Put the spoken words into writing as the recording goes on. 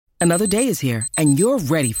Another day is here, and you're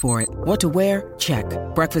ready for it. What to wear? Check.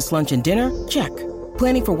 Breakfast, lunch, and dinner? Check.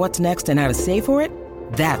 Planning for what's next and how to save for it?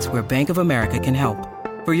 That's where Bank of America can help.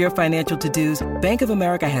 For your financial to-dos, Bank of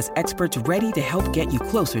America has experts ready to help get you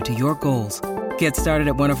closer to your goals. Get started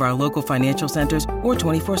at one of our local financial centers or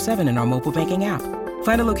 24/7 in our mobile banking app.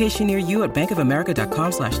 Find a location near you at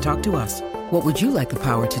bankofamerica.com/talktous. What would you like the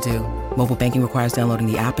power to do? Mobile banking requires downloading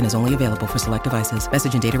the app and is only available for select devices.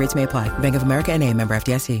 Message and data rates may apply. Bank of America N.A., member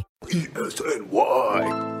FDIC.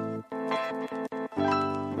 PSNY.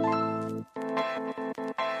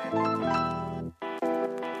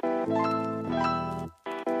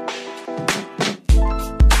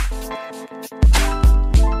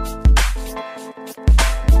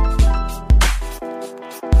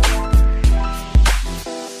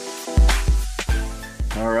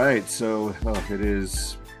 All right, so it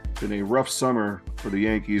has been a rough summer for the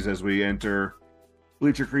Yankees as we enter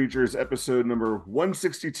Bleacher Creatures episode number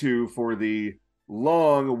 162 for the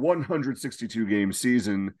long 162 game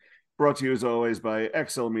season, brought to you as always by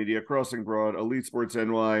XL Media, Crossing Broad, Elite Sports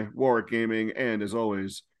NY, Warwick Gaming, and as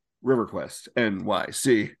always, RiverQuest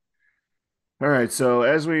NYC. All right, so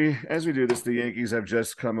as we do this, the Yankees have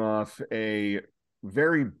just come off a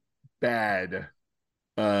very bad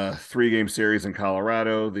 3-game series in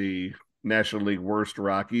Colorado, the National League worst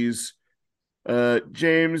Rockies.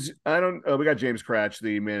 James, we got James Kratch,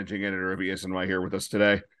 the managing editor of ESNY, here with us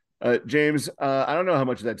today. James, I don't know how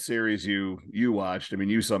much of that series you watched. I mean,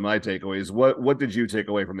 you saw my takeaways. What did you take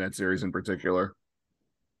away from that series in particular?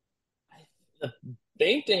 The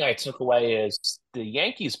main thing I took away is the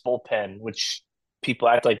Yankees bullpen, which people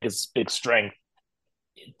act like is big strength.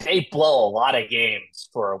 They blow a lot of games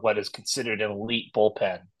for what is considered an elite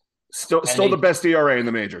bullpen. Still the best ERA in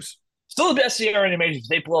the majors. Still the best ERA in the majors.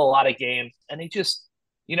 They blow a lot of games, and they just,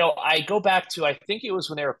 I go back to, I think it was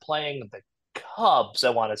when they were playing the Cubs, I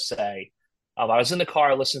want to say. I was in the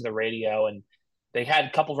car listening to the radio, and they had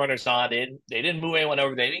a couple runners on. They didn't move anyone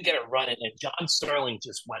over. They didn't get it running, and John Sterling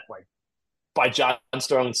just went, like, by John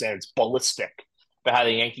Sterling standards, ballistic for how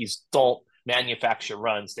the Yankees don't manufacture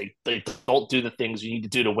runs. They don't do the things you need to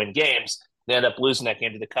do to win games. They end up losing that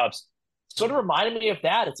game to the Cubs. Sort of reminded me of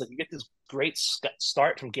that. It's like you get this great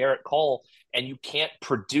start from Garrett Cole, and you can't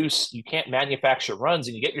manufacture runs,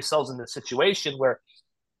 and you get yourselves in this situation where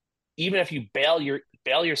even if you bail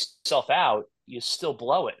yourself out, you still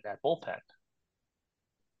blow it, that bullpen.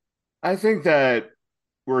 I think that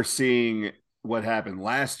we're seeing what happened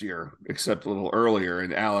last year, except a little earlier.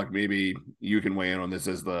 And Alec, maybe you can weigh in on this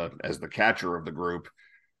as the catcher of the group.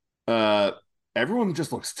 Everyone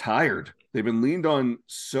just looks tired. They've been leaned on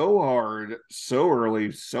so hard, so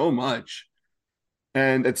early, so much.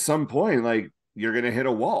 And at some point, like, you're going to hit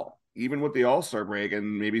a wall, even with the All-Star break.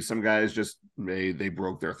 And maybe some guys just, they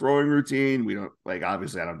broke their throwing routine. We don't, like,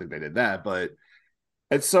 obviously I don't think they did that, but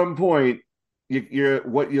at some point,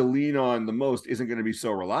 what you lean on the most isn't going to be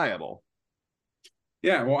so reliable.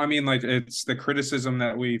 Yeah, well, I mean, like, it's the criticism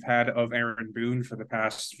that we've had of Aaron Boone for the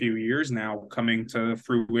past few years now coming to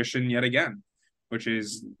fruition yet again, which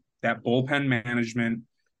is that bullpen management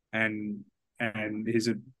and his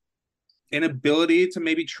inability to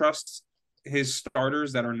maybe trust his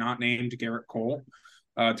starters that are not named Garrett Cole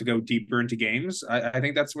to go deeper into games. I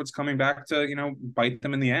think that's what's coming back to, bite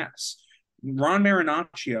them in the ass. Ron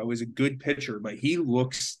Marinaccio is a good pitcher, but he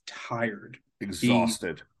looks tired.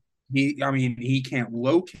 Exhausted. He can't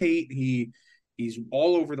locate. He's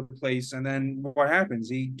all over the place. And then what happens?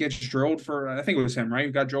 He gets drilled for, I think it was him, right?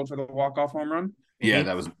 He got drilled for the walk-off home run. Yeah,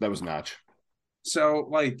 that was Notch. So,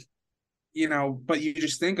 like, but you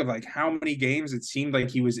just think of, like, how many games it seemed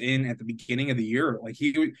like he was in at the beginning of the year. Like,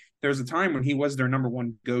 there was a time when he was their number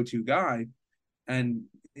one go-to guy, and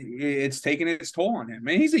it's taken its toll on him.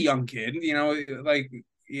 And he's a young kid, like,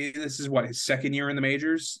 this is what, his second year in the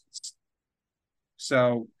majors.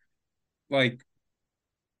 So, like,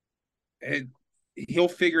 he'll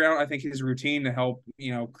figure out, I think, his routine to help,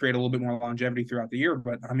 create a little bit more longevity throughout the year.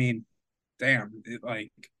 But I mean, damn,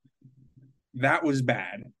 that was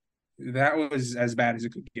bad. That was as bad as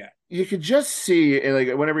it could get. You could just see, like,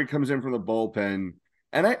 whenever he comes in from the bullpen,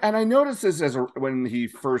 and I noticed this when he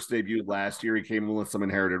first debuted last year. He came in with some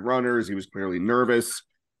inherited runners. He was clearly nervous.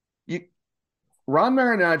 Ron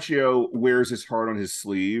Marinaccio wears his heart on his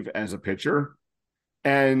sleeve as a pitcher,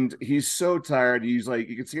 and he's so tired. He's like,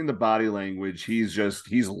 you can see in the body language, he's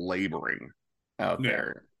laboring out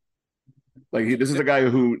there. Like, this is a guy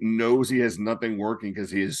who knows he has nothing working because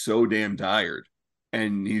he is so damn tired.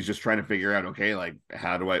 And he's just trying to figure out, okay, like,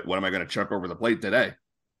 what am I going to chuck over the plate today?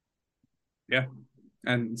 Yeah.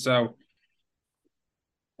 And so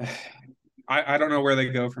I don't know where they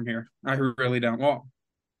go from here. I really don't. Well,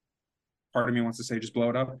 part of me wants to say just blow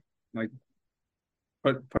it up, like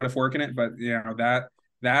put a fork in it. But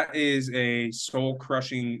that is a soul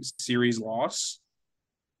crushing series loss.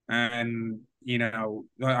 And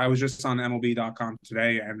I was just on MLB.com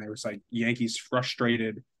today, and there was like Yankees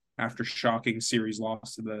frustrated after shocking series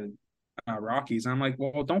loss to the Rockies. And I'm like,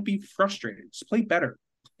 well, don't be frustrated. Just play better.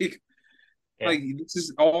 Like this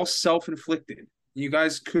is all self-inflicted. You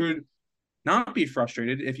guys could not be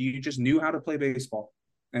frustrated if you just knew how to play baseball.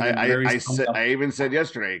 And I even said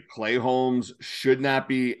yesterday, Clay Holmes should not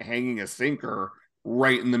be hanging a sinker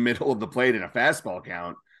right in the middle of the plate in a fastball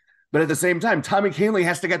count. But at the same time, Tommy Kahnle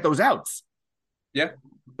has to get those outs. Yeah.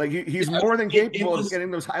 Like he's more than capable of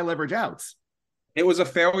getting those high leverage outs. It was a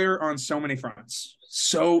failure on so many fronts.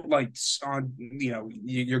 So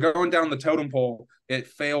you're going down the totem pole. It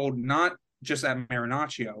failed not just at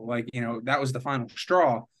Marinaccio. That was the final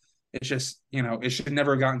straw. It's just, it should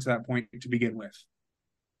never have gotten to that point to begin with.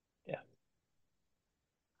 Yeah.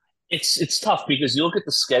 It's tough because you look at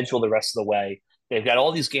the schedule the rest of the way. They've got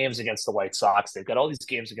all these games against the White Sox. They've got all these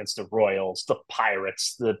games against the Royals, the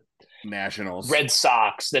Pirates, the Nationals, Red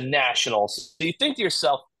Sox, the Nationals. So you think to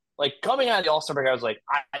yourself, like coming out of the All-Star break, I was like,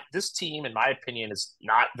 this team, in my opinion, is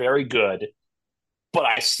not very good, but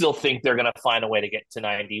I still think they're going to find a way to get to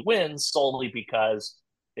 90 wins solely because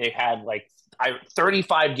they had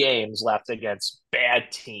 35 games left against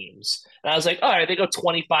bad teams. And I was like, all right, they go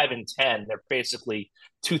 25-10. They're basically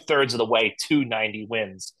 2/3 of the way to 90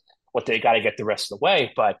 wins. What they got to get the rest of the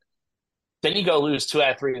way. But then you go lose 2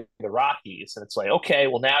 out of 3 of the Rockies. And it's like, okay,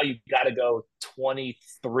 well, now you've got to go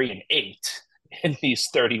 23-8 in these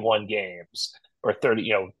 31 games or 30,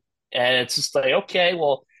 and it's just like, okay,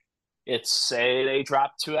 well, it's say they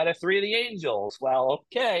drop 2 out of 3 of the Angels. Well,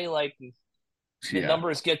 okay, the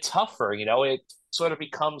numbers get tougher. It sort of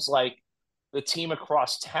becomes like the team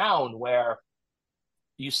across town where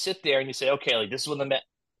you sit there and you say, okay, this is when the Mets,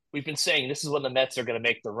 we've been saying this is when the Mets are going to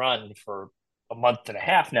make the run for a month and a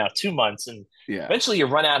half now, 2 months. And eventually you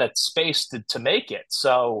run out of space to make it.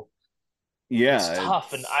 So it's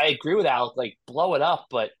tough. And I agree with Alec, blow it up.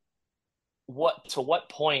 But to what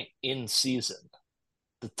point in season?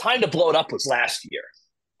 The time to blow it up was last year.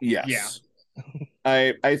 Yes.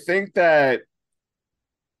 Yeah. I think that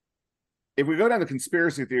if we go down the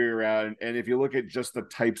conspiracy theory route, and if you look at just the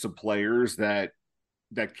types of players that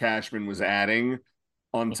Cashman was adding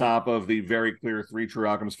on top of the very clear 3 true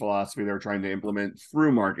outcomes philosophy they're trying to implement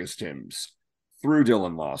through Marcus Timms, through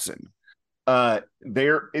Dylan Lawson,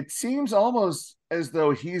 it seems almost as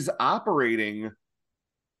though he's operating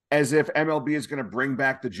as if MLB is going to bring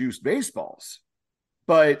back the juiced baseballs.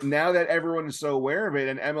 But now that everyone is so aware of it,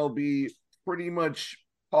 and MLB pretty much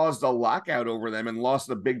caused a lockout over them and lost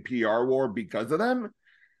a big PR war because of them,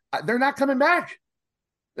 they're not coming back.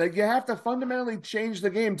 You have to fundamentally change the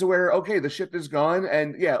game to where, okay, the ship is gone,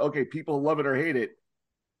 and okay, people love it or hate it.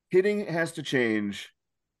 Hitting has to change,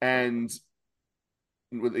 and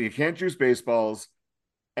you can't juice baseballs.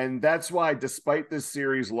 And that's why, despite this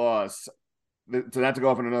series loss, not to go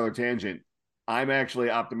off on another tangent, I'm actually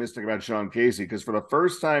optimistic about Sean Casey, because for the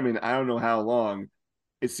first time in I don't know how long,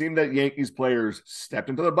 it seemed that Yankees players stepped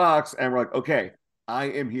into the box and were like, okay, I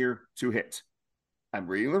am here to hit. I'm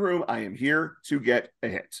reading the room. I am here to get a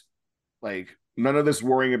hit. None of this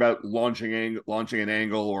worrying about launching an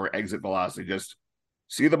angle or exit velocity. Just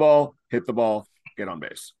see the ball, hit the ball, get on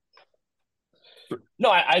base. No,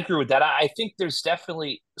 I agree with that. I think there's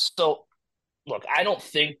definitely look, I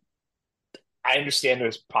understand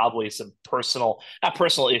there's probably some not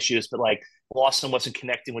personal issues, but Lawson wasn't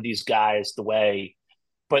connecting with these guys the way.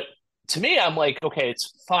 But to me, I'm like, okay,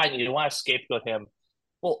 it's fine. You want to scapegoat him.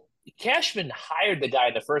 Well, Cashman hired the guy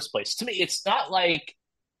in the first place. To me, it's not like,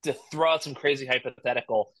 to throw out some crazy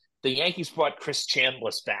hypothetical, the Yankees brought Chris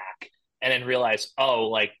Chambliss back and then realized,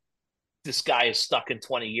 this guy is stuck in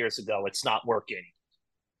 20 years ago. It's not working.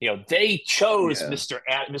 They chose Mr.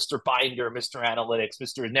 Binder, Mr. Analytics,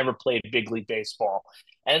 Mr. Never played big league baseball.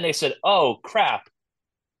 And then they said, oh, crap,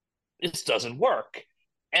 this doesn't work.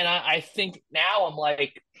 And I think now I'm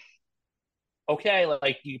like, okay,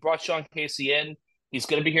 you brought Sean Casey in. He's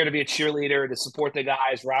going to be here to be a cheerleader, to support the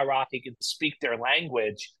guys, rah-rah. He can speak their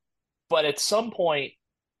language. But at some point,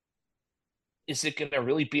 is it going to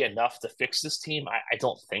really be enough to fix this team? I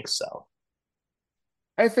don't think so.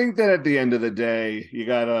 I think that at the end of the day, you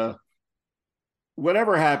got to,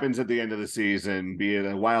 whatever happens at the end of the season, be it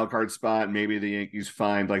a wild card spot, maybe the Yankees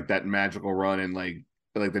find that magical run in like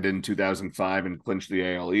they did in 2005 and clinch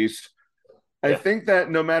the AL East. I think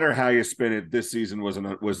that no matter how you spin it, this season was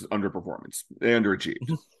underperformance. They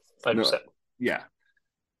underachieved. 5%. Yeah.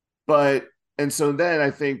 But And so then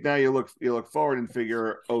I think now you look forward and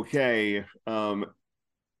figure, okay,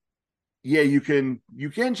 yeah, you can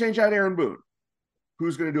change out Aaron Boone.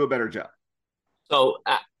 Who's going to do a better job? So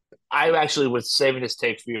I actually was saving this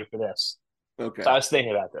take for you for this. Okay. So I was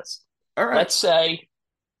thinking about this. All right. Let's say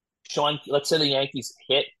let's say the Yankees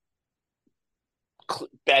hit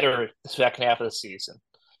better the second half of the season.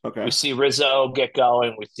 Okay. We see Rizzo get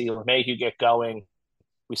going. We see LeMahieu get going.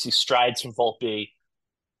 We see strides from Volpe.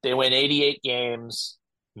 They win 88 games,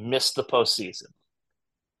 miss the postseason.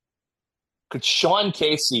 Could Sean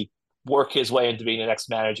Casey work his way into being the next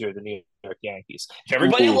manager of the New York Yankees? If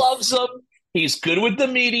everybody Ooh. loves him, he's good with the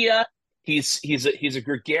media. He's a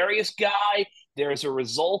gregarious guy. There's a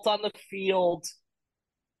result on the field.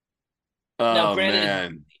 Now, Oh granted,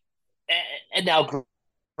 man. and now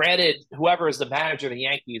granted, whoever is the manager of the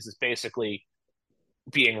Yankees is basically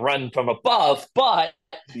being run from above. But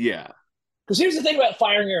Yeah. because here's the thing about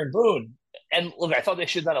firing Aaron Boone, and look, I thought they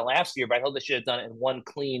should have done it last year, but I thought they should have done it in one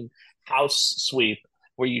clean house sweep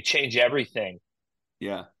where you change everything.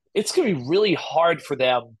 Yeah. It's going to be really hard for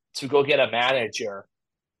them to go get a manager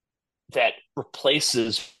that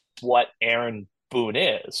replaces what Aaron Boone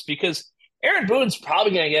is, because Aaron Boone's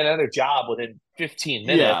probably going to get another job within 15 Yeah.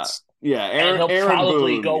 minutes. Yeah. And he'll Aaron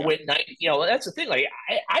probably Boone. go Yeah. win 90. That's the thing. Like,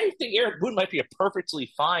 I think Aaron Boone might be a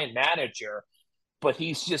perfectly fine manager, but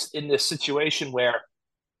he's just in this situation where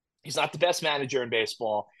he's not the best manager in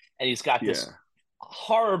baseball, and he's got this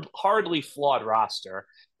hardly flawed roster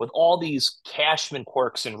with all these Cashman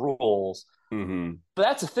quirks and rules. Mm-hmm. But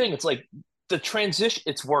that's the thing. It's like the transition.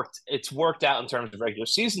 It's worked out in terms of regular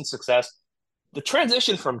season success. The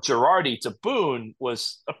transition from Girardi to Boone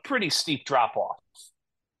was a pretty steep drop off.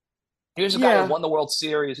 Here's a guy who won the World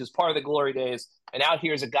Series, who's part of the glory days, and now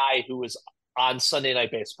here's a guy who was on Sunday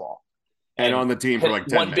Night Baseball and on the team for like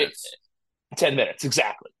 10 minutes. 10 minutes,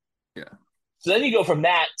 exactly. Yeah. So then you go from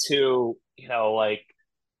that to, like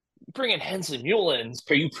bring in Hensley Mullins,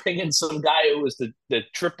 or you bring in some guy who was the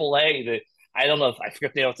AAA, I don't know if I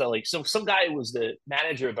forget the name of that league. So some guy who was the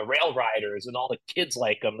manager of the Rail Riders and all the kids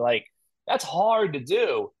like him. Like, that's hard to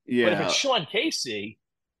do. Yeah. But if it's Sean Casey,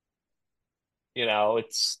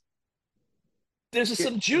 there's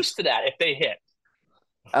some juice to that if they hit.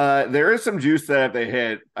 There is some juice that if they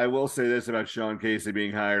hit. I will say this about Sean Casey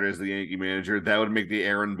being hired as the Yankee manager. That would make the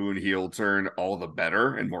Aaron Boone heel turn all the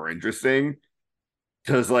better and more interesting.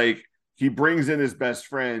 Because, like, he brings in his best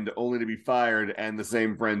friend only to be fired, and the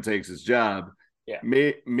same friend takes his job. Yeah.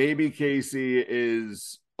 Maybe Casey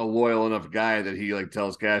is a loyal enough guy that he, like,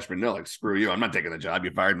 tells Cashman, no, like, screw you. I'm not taking the job.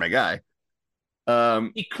 You fired my guy.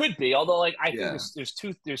 He could be, although, like, I think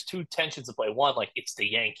there's two tensions at play. One, like, it's the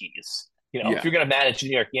Yankees. If you're going to manage the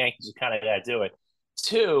New York Yankees, you kind of got to do it.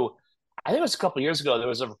 Two, I think it was a couple of years ago, there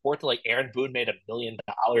was a report that, like, Aaron Boone made $1 million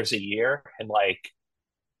a year. And, like,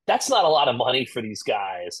 that's not a lot of money for these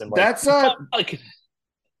guys. And, like, that's like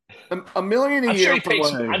 $1 million a year.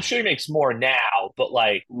 I'm sure he makes more now, but,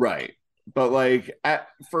 like. Right. But, like,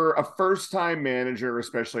 for a first-time manager,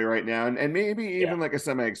 especially right now, and maybe even like a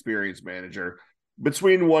semi-experienced manager,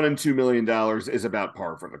 between $1 and $2 million is about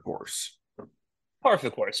par for the course. Par for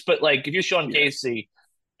the course. But, like, if you're Sean Casey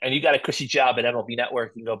and you got a cushy job at MLB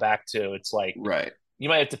Network you can go back to, it's like, right, you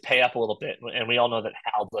might have to pay up a little bit. And we all know that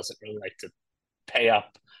Hal doesn't really like to pay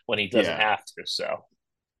up when he doesn't have to. So,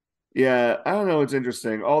 yeah, I don't know. It's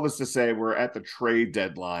interesting. All this to say, we're at the trade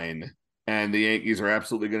deadline, and the Yankees are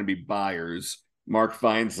absolutely going to be buyers. Mark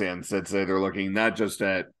Feinsand said they're looking not just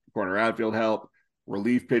at corner outfield help,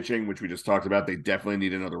 relief pitching, which we just talked about. They definitely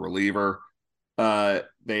need another reliever.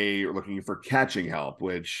 They are looking for catching help,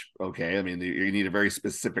 which, okay, I mean, you need a very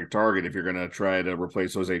specific target if you're going to try to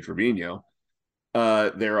replace Jose Trevino.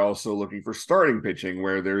 They're also looking for starting pitching,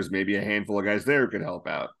 where there's maybe a handful of guys there who could help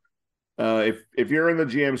out. If you're in the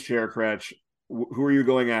GM's chair, Kratch, who are you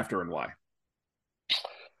going after and why?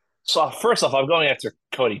 So first off, I'm going after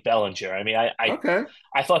Cody Bellinger. I mean,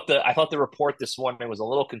 I thought the report this morning was a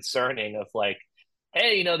little concerning of like,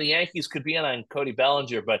 hey, the Yankees could be in on Cody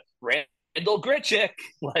Bellinger, but Randall Grichuk,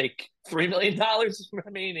 like $3 million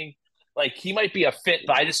remaining. Like, he might be a fit,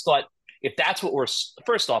 but I just thought if that's what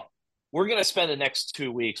first off, we're going to spend the next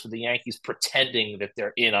 2 weeks with the Yankees pretending that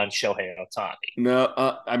they're in on Shohei Ohtani. No,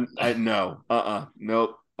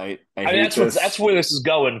 nope. I mean, that's where this is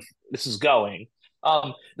going. This is going.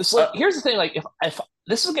 Here's the thing. Like, if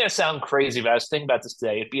this is going to sound crazy, but I was thinking about this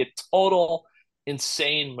today, it'd be a total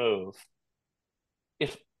insane move.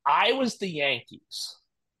 If I was the Yankees,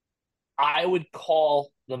 I would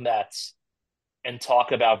call the Mets and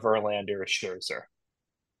talk about Verlander or Scherzer.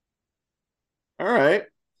 All right.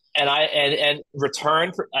 and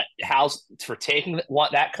return for Hal's for taking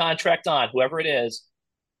that contract on, whoever it is,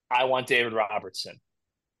 I want David Robertson.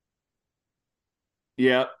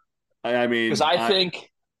 Yeah, I Because mean, I think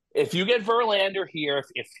if you get Verlander here,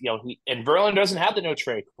 if and Verlander doesn't have the no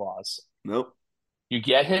trade clause, nope. you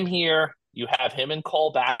get him here, you have him and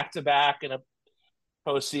Cole back to back in a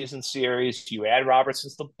postseason series. You add Robertson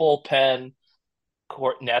to the bullpen.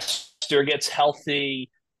 Court Nestor gets healthy.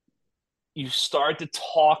 You start to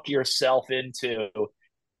talk yourself into,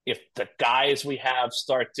 if the guys we have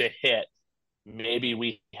start to hit, maybe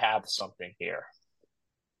we have something here.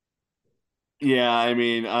 Yeah, I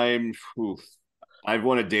mean, I've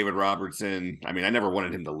wanted David Robertson. I mean, I never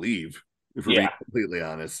wanted him to leave, if we're being Yeah. completely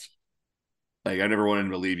honest. Like, I never wanted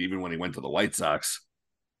him to leave, even when he went to the White Sox.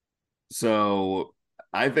 So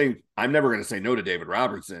I think I'm never going to say no to David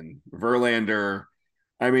Robertson. Verlander,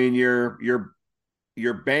 I mean, you're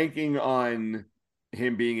banking on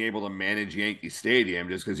him being able to manage Yankee Stadium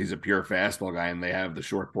just because he's a pure fastball guy and they have the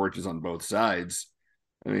short porches on both sides.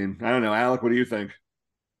 I mean, I don't know, Alec. What do you think?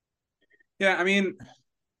 Yeah, I mean,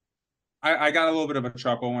 I got a little bit of a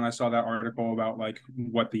chuckle when I saw that article about like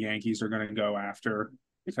what the Yankees are going to go after,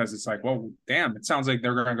 because it's like, well, damn, it sounds like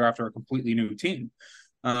they're going to go after a completely new team.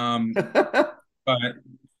 But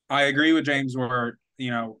I agree with James where,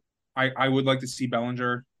 I would like to see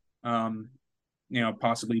Bellinger,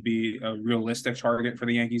 possibly be a realistic target for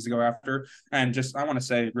the Yankees to go after. And just, I want to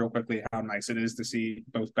say real quickly how nice it is to see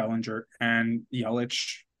both Bellinger and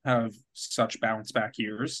Yelich have such bounce back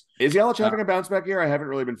years. Is Yelich having a bounce back year? I haven't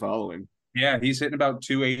really been following. Yeah, he's hitting about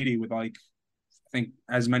 280 with like, I think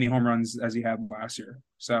as many home runs as he had last year.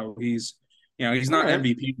 So he's not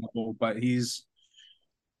MVP level, but he's,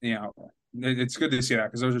 it's good to see that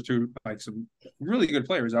because those are two like some really good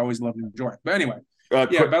players. I always love to enjoy. But anyway,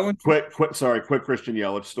 quick Christian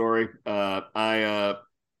Yelich story. That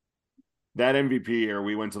MVP year,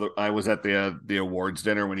 I was at the awards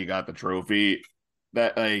dinner when he got the trophy.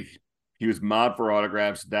 That like he was mobbed for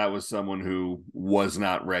autographs. That was someone who was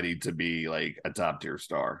not ready to be like a top tier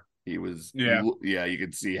star. He was, you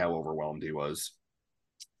could see how overwhelmed he was.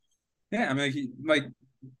 Yeah, I mean,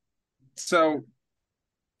 so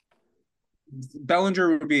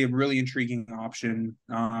Bellinger would be a really intriguing option.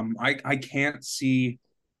 I can't see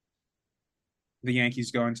the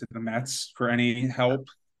Yankees going to the Mets for any help.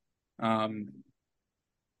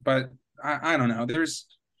 But I don't know.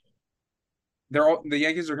 The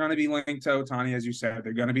Yankees are going to be linked to Ohtani, as you said.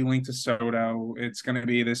 They're going to be linked to Soto. It's going to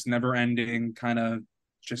be this never-ending kind of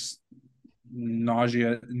just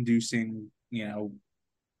nausea-inducing,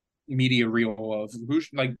 media reel of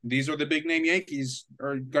these are the big name Yankees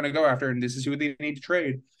are going to go after, and this is who they need to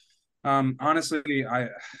trade. Honestly, I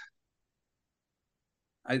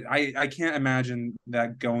can't imagine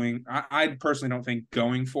that going. I personally don't think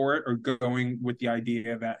going for it or going with the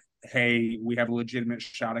idea that, hey, we have a legitimate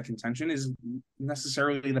shot at contention is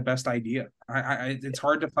necessarily the best idea. It's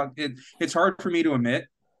hard it's hard for me to admit,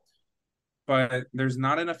 but there's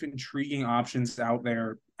not enough intriguing options out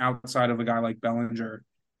there outside of a guy like Bellinger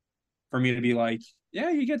for me to be like, yeah,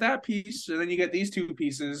 you get that piece, and then you get these two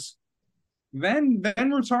pieces. Then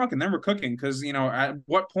we're talking, then we're cooking. Because at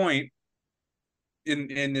what point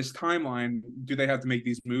in this timeline do they have to make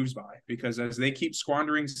these moves by? Because as they keep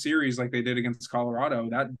squandering series like they did against Colorado,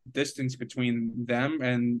 that distance between them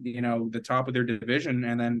and the top of their division,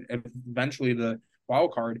 and then eventually the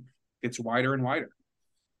wild card, gets wider and wider.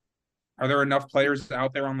 Are there enough players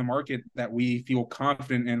out there on the market that we feel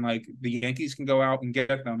confident in, like the Yankees can go out and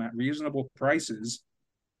get them at reasonable prices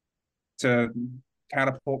to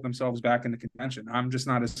catapult themselves back into contention? I'm just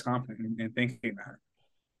not as confident in thinking that.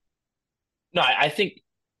 No, I think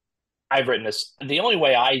I've written this. The only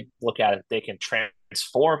way I look at it, they can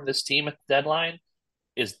transform this team at the deadline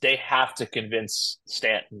is they have to convince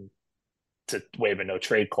Stanton to waive a no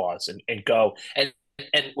trade clause and go. And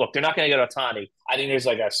look, they're not going to get Ohtani. I think there's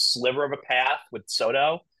like a sliver of a path with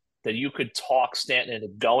Soto that you could talk Stanton into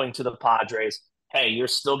going to the Padres. Hey, you're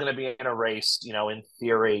still going to be in a race, in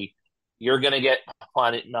theory. You're going to get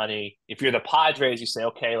money. If you're the Padres, you say,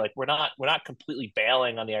 okay, like we're not completely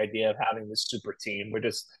bailing on the idea of having this super team. We're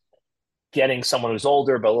just getting someone who's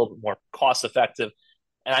older but a little bit more cost effective.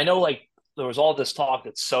 And I know like there was all this talk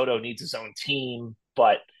that Soto needs his own team,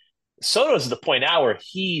 but Soto's at the point now where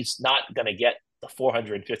he's not going to get the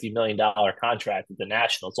 $450 million contract that the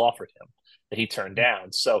Nationals offered him that he turned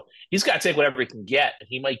down. So he's got to take whatever he can get, and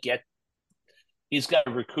he's got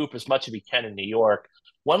to recoup as much as he can in New York.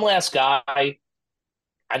 One last guy,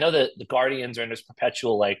 I know that the Guardians are in this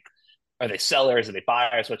perpetual, like, are they sellers? Are they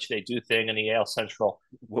buyers? What should they do thing in the AL Central?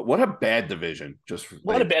 What a bad division.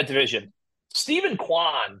 What a bad division. Stephen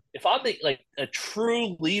Kwan, if I'm like a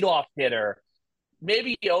true leadoff hitter,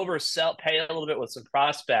 maybe oversell, pay a little bit with some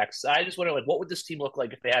prospects. I just wonder, like, what would this team look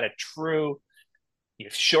like if they had a true, you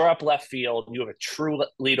shore up left field, you have a true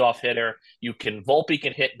leadoff hitter, Volpe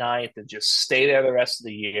can hit ninth and just stay there the rest of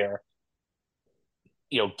the year.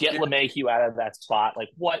 Get Yeah. LeMahieu out of that spot. Like,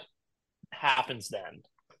 what happens then?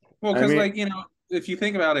 Well, I because mean, if you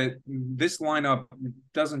think about it, this lineup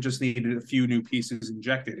doesn't just need a few new pieces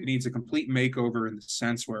injected. It needs a complete makeover in the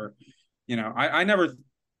sense where, I never,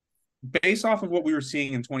 based off of what we were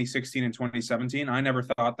seeing in 2016 and 2017, I never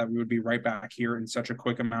thought that we would be right back here in such a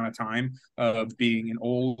quick amount of time of being an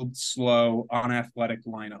old, slow, unathletic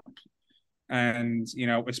lineup. And,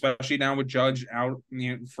 especially now with Judge out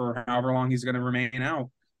for however long he's going to remain out,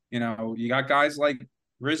 you got guys like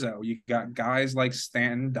Rizzo, you got guys like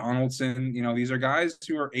Stanton, Donaldson, these are guys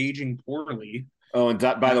who are aging poorly. Oh, and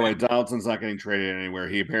by the way, Donaldson's not getting traded anywhere.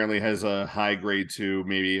 He apparently has a high grade 2,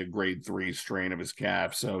 maybe a grade 3 strain of his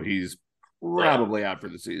calf, so he's probably out for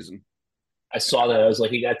the season. I saw that. I was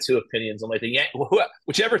like, he got two opinions. I'm like,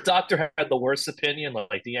 whichever doctor had the worst opinion,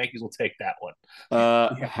 like the Yankees will take that one.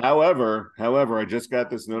 Yeah. However, I just got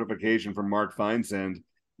this notification from Mark Feinsand.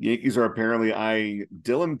 Yankees are apparently eyeing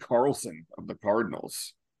Dylan Carlson of the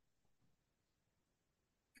Cardinals.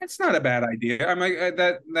 It's not a bad idea. I mean,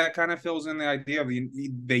 that kind of fills in the idea of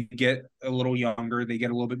they get a little younger, they get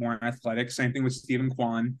a little bit more athletic. Same thing with Stephen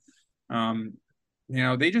Kwan. They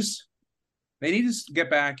need to get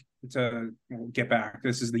back.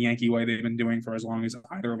 This is the Yankee way they've been doing for as long as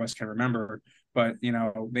either of us can remember. But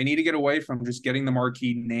they need to get away from just getting the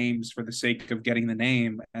marquee names for the sake of getting the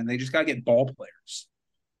name, and they just got to get ball players.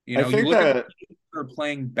 I think you look at people who are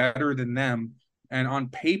playing better than them. And on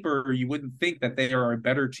paper, you wouldn't think that they are a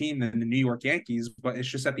better team than the New York Yankees, but it's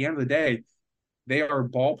just at the end of the day, they are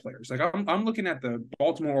ball players. Like I'm looking at the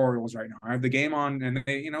Baltimore Orioles right now. I have the game on, and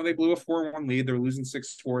they blew a 4-1 lead. They're losing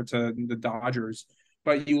 6-4 to the Dodgers.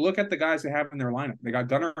 But you look at the guys they have in their lineup. They got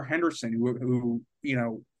Gunnar Henderson, who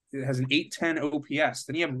has an 810 OPS.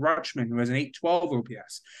 Then you have Rutschman, who has an 812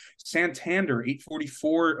 OPS. Santander,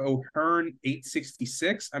 844. O'Hearn,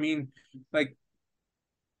 866. I mean, like,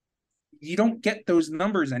 you don't get those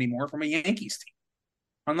numbers anymore from a Yankees team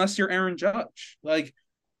unless you're Aaron Judge. Like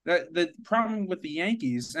that, the problem with the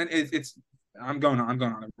Yankees, and I'm going on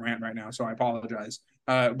a rant right now, so I apologize.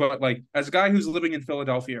 But like, as a guy who's living in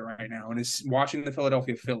Philadelphia right now and is watching the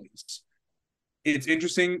Philadelphia Phillies, it's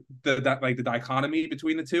interesting the dichotomy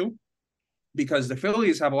between the two, because the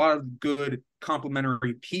Phillies have a lot of good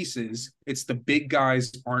complementary pieces. It's the big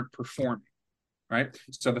guys aren't performing. Right.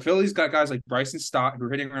 So the Phillies got guys like Bryson Stott, who are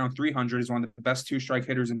hitting around 300, is one of the best 2-strike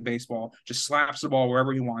hitters in baseball, just slaps the ball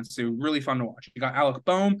wherever he wants to. Really fun to watch. You got Alec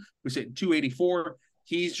Bohm, who's hitting 284.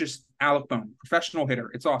 He's just Alec Bohm, professional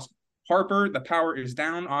hitter. It's awesome. Harper, the power is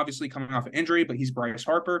down, obviously coming off an injury, but he's Bryce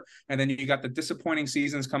Harper. And then you got the disappointing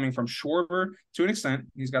seasons coming from Schwarber to an extent.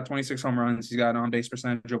 He's got 26 home runs. He's got an on-base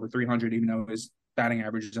percentage over 300, even though his batting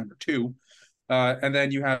average is under 2. And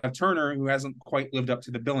then you have Turner, who hasn't quite lived up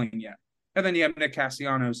to the billing yet. And then you have Nick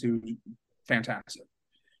Castellanos, who's fantastic.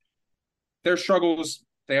 Their struggles,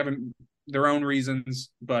 they have their own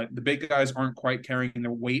reasons, but the big guys aren't quite carrying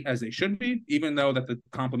their weight as they should be, even though that the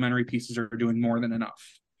complementary pieces are doing more than enough.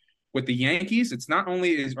 With the Yankees, it's not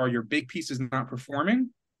only are your big pieces not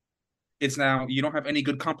performing, it's now you don't have any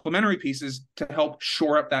good complementary pieces to help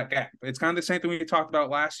shore up that gap. It's kind of the same thing we talked about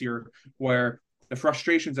last year, where the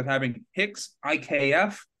frustrations of having Hicks,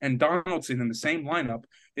 IKF, and Donaldson in the same lineup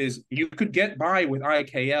is you could get by with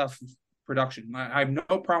IKF production. I have no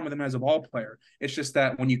problem with him as a ball player. It's just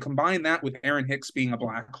that when you combine that with Aaron Hicks being a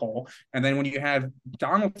black hole, and then when you have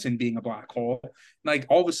Donaldson being a black hole, like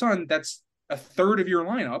all of a sudden that's a third of your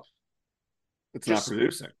lineup. It's not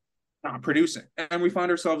producing. Not producing. And we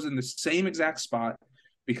find ourselves in the same exact spot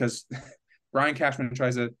because Brian Cashman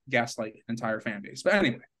tries to gaslight the entire fan base. But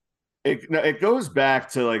anyway. It goes back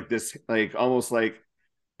to like this, like almost like,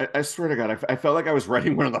 I swear to God, I felt like I was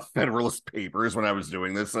writing one of the Federalist Papers when I was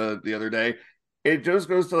doing this the other day. It just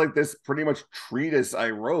goes to like this pretty much treatise I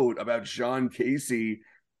wrote about Sean Casey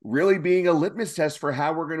really being a litmus test for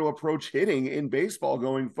how we're going to approach hitting in baseball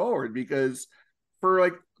going forward. Because for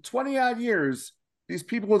like 20 odd years, these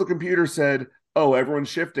people with the computer said, oh, everyone's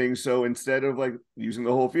shifting. So instead of like using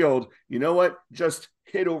the whole field, you know what? Just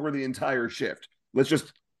hit over the entire shift. Let's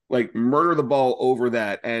just like murder the ball over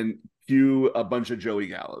that and cue a bunch of Joey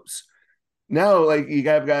Gallows. Now, like you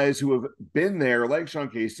have guys who have been there, like Sean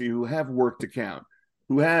Casey, who have work to count,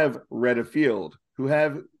 who have read a field, who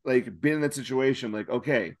have like been in that situation. Like,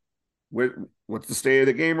 okay, what's the state of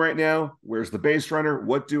the game right now? Where's the base runner?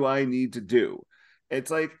 What do I need to do?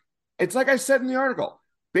 It's like, It's like I said in the article,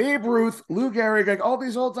 Babe Ruth, Lou Gehrig, like all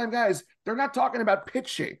these old time guys, they're not talking about pitch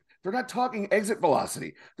shape. They're not talking exit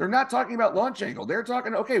velocity. They're not talking about launch angle. They're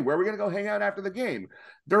talking, okay, where are we going to go hang out after the game?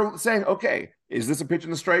 They're saying, okay, is this a pitch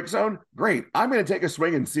in the strike zone? Great. I'm going to take a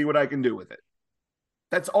swing and see what I can do with it.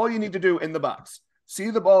 That's all you need to do in the box. See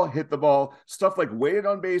the ball, hit the ball. Stuff like weighted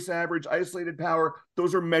on base average, isolated power,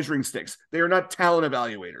 those are measuring sticks. They are not talent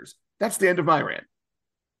evaluators. That's the end of my rant.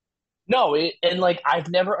 No, and like I've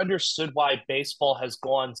never understood why baseball has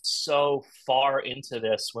gone so far into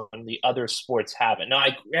this when the other sports haven't. Now,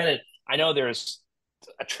 I know there's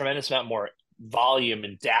a tremendous amount more volume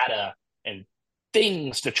and data and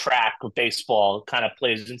things to track with baseball kind of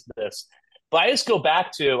plays into this. But I just go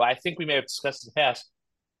back to, I think we may have discussed in the past,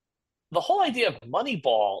 the whole idea of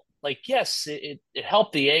Moneyball. Like, yes, it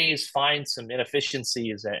helped the A's find some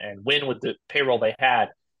inefficiencies and win with the payroll they had.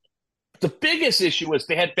 The biggest issue was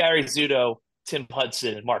they had Barry Zito, Tim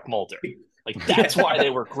Hudson, and Mark Mulder. Like, that's why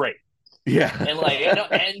they were great. Yeah. And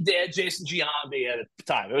and they had Jason Giambi at the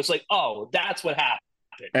time. It was like, oh, that's what happened.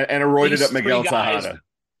 And a roided up Miguel Tejada.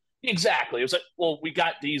 Exactly. It was like, well, we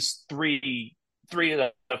got these three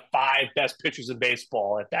of the five best pitchers in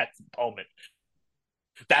baseball at that moment.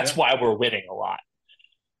 That's why we're winning a lot.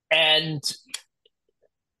 And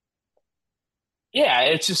yeah,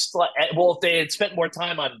 it's just like, well, if they had spent more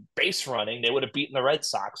time on base running, they would have beaten the Red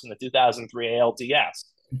Sox in the 2003 ALDS.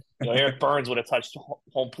 Eric Burns would have touched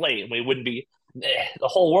home plate, and we wouldn't be. The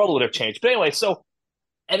whole world would have changed. But anyway,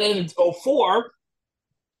 and then in 2004,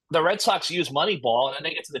 the Red Sox use Moneyball, and then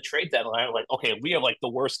they get to the trade deadline. Like, okay, we have like the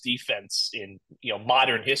worst defense in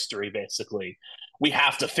modern history. Basically, we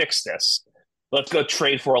have to fix this. Let's go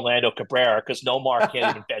trade for Orlando Cabrera because Nomar can't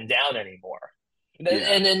even bend down anymore.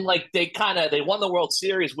 And then like they won the World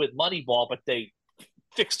Series with Moneyball, but they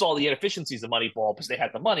fixed all the inefficiencies of Moneyball because they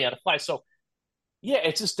had the money on the fly. So yeah,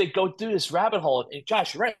 it's just they go through this rabbit hole. And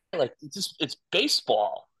Josh, you're right. Like it's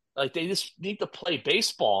baseball. Like they just need to play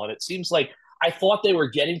baseball. And it seems like I thought they were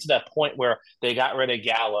getting to that point where they got rid of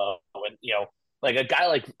Gallo and like a guy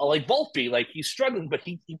like Volpe, like he's struggling, but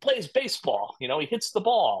he plays baseball. He hits the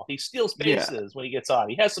ball, he steals bases when he gets on.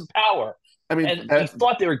 He has some power. I mean, and I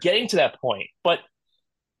thought they were getting to that point, but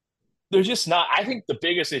they're just not. I think the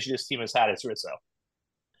biggest issue this team has had is Rizzo.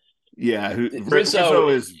 Yeah, Rizzo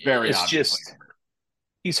is very just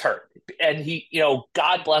he's hurt, and he,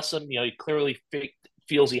 God bless him. He clearly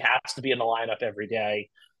feels he has to be in the lineup every day.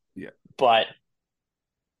 Yeah, but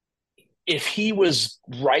if he was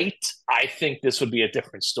right, I think this would be a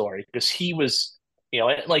different story because he was, and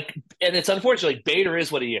it's unfortunate. Like Bader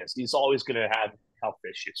is what he is. He's always going to have health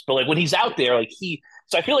issues, but like when he's out there,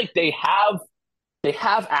 so I feel like they have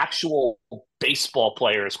actual baseball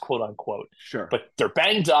players, quote unquote. Sure. But they're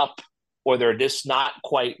banged up or they're just not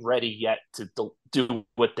quite ready yet to do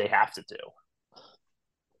what they have to do.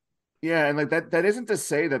 Yeah, and like that isn't to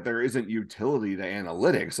say that there isn't utility to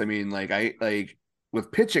analytics. I mean, like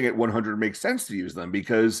with pitching at 100 makes sense to use them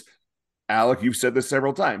because Alec, you've said this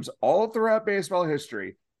several times, all throughout baseball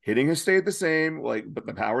history, hitting has stayed the same, but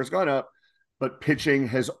the power's gone up, but pitching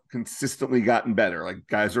has consistently gotten better. Like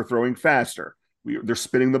guys are throwing faster. They're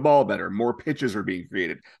spinning the ball better. More pitches are being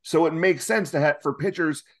created. So it makes sense for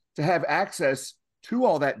pitchers to have access to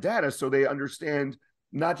all that data so they understand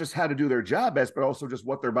not just how to do their job best, but also just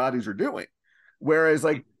what their bodies are doing. Whereas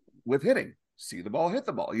like with hitting, see the ball, hit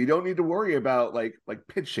the ball. You don't need to worry about like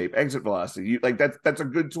pitch shape, exit velocity. That's a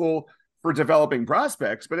good tool for developing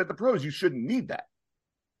prospects, but at the pros, you shouldn't need that.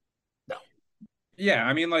 No. Yeah,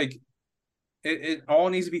 I mean, like it all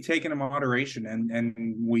needs to be taken in moderation,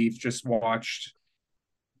 and we've just watched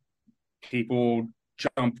people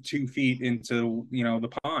jump 2 feet into the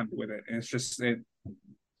pond with it. And it's just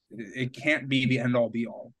it can't be the end all be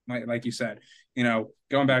all. Like you said,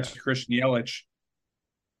 going back to Christian Yelich,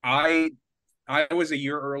 I was a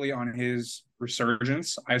year early on his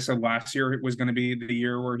resurgence. I said last year it was going to be the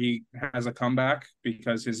year where he has a comeback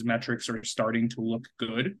because his metrics are starting to look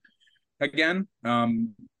good again.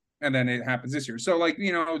 And then it happens this year. So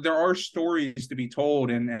there are stories to be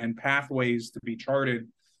told and pathways to be charted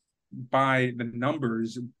by the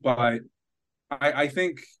numbers, but I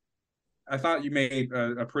thought you made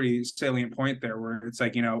a pretty salient point there where it's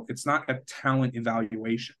like, it's not a talent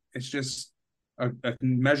evaluation. It's just a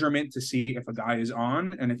measurement to see if a guy is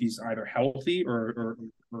on and if he's either healthy or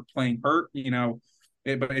playing hurt,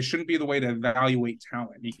 but it shouldn't be the way to evaluate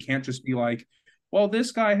talent. You can't just be like, well,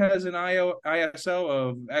 this guy has an ISO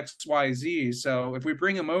of XYZ, so if we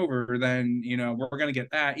bring him over, then, we're going to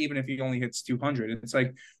get that, even if he only hits 200. And it's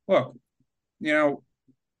like, look,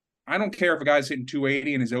 I don't care if a guy's hitting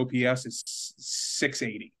 280 and his OPS is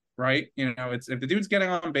 680, right? It's if the dude's getting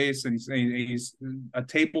on base and he's a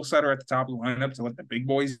table setter at the top of the lineup to let the big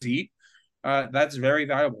boys eat, that's very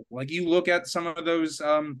valuable. Like you look at some of those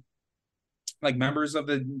like members of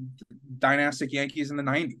the dynastic Yankees in the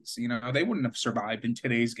 90s, they wouldn't have survived in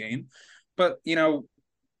today's game. But,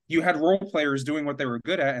 you had role players doing what they were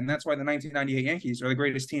good at, and that's why the 1998 Yankees are the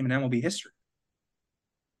greatest team in MLB history.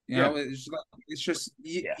 It's just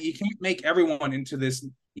you can't make everyone into this,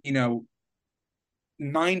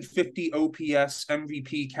 950 OPS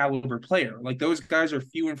MVP caliber player. Like those guys are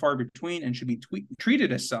few and far between and should be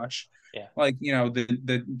treated as such. Yeah. Like,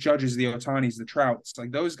 the Judges, the Otanis, the Trouts,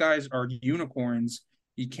 like those guys are unicorns.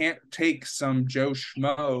 You can't take some Joe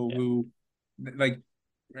Schmo who, like,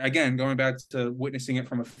 again, going back to witnessing it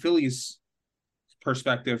from a Phillies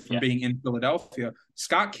perspective from being in Philadelphia,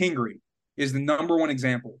 Scott Kingery is the number one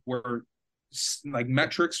example where like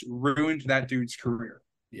metrics ruined that dude's career.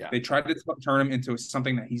 Yeah. They tried to turn him into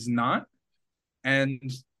something that he's not, and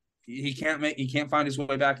he can't find his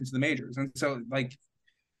way back into the majors. And so like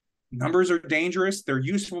numbers are dangerous. They're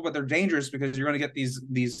useful, but they're dangerous because you're going to get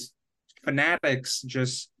these fanatics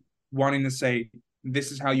just wanting to say,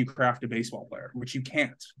 this is how you craft a baseball player, which you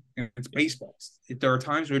can't. It's baseball. There are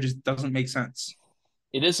times where it just doesn't make sense.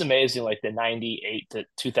 It is amazing, like the 98 to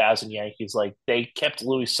 2000 Yankees, like they kept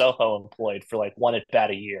Luis Sojo employed for like one at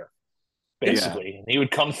bat a year, basically. And he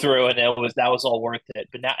would come through and that was all worth it.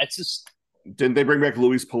 But now it's just. Didn't they bring back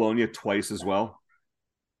Luis Polonia twice as well?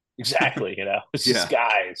 Exactly. It's just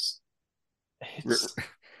guys. That's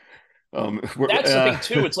the thing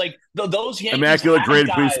too. It's like those Yankees. Immaculate Grid,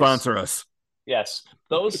 guys, please sponsor us. Yes,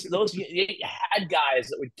 those had guys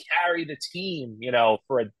that would carry the team,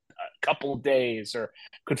 for a couple of days or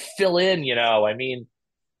could fill in. I mean,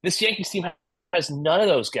 this Yankees team has none of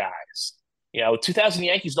those guys. 2000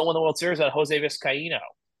 Yankees don't win the World Series without Jose Vizcaino.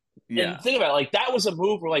 Yeah. And think about it, like that was a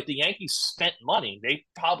move where like the Yankees spent money.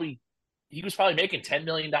 He was probably making $10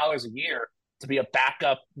 million a year to be a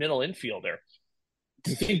backup middle infielder.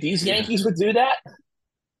 Do you think these Yankees would do that?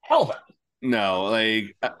 Hell no. No,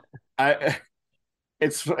 like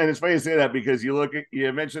it's funny to say that because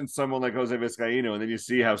you mentioned someone like Jose Vizcaino, and then you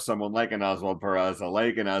see how someone like an Oswald Peraza,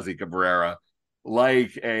 like an Ozzie Cabrera,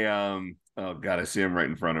 like a oh god, I see him right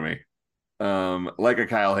in front of me, like a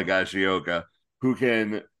Kyle Higashioka, who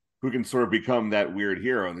can sort of become that weird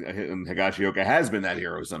hero, and Higashioka has been that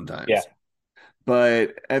hero sometimes. Yeah.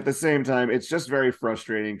 But at the same time, it's just very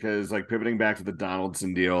frustrating because, like, pivoting back to the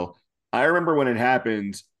Donaldson deal, I remember when it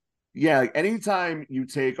happened. Yeah, like anytime you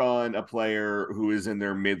take on a player who is in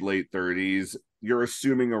their mid-late 30s, you're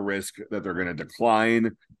assuming a risk that they're going to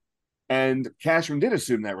decline. And Cashman did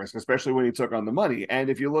assume that risk, especially when he took on the money. And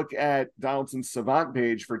if you look at Donaldson's Savant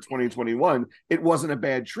page for 2021, it wasn't a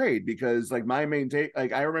bad trade because, like, my main take,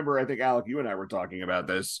 like, I remember, I think, Alec, you and I were talking about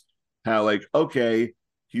this, how, like, okay,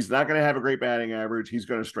 he's not going to have a great batting average. He's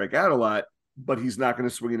going to strike out a lot, but he's not going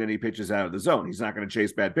to swing in any pitches out of the zone. He's not going to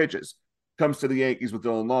chase bad pitches. Comes to the Yankees with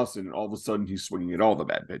Dylan Lawson, and all of a sudden he's swinging at all the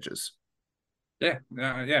bad pitches. Yeah.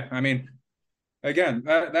 I mean, again,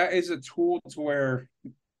 that is a tool to where,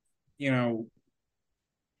 you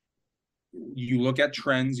look at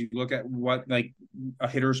trends, you look at what like a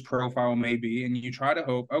hitter's profile may be, and you try to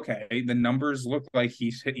hope, okay, the numbers look like he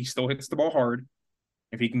still hits the ball hard.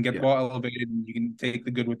 If he can get the ball elevated, you can take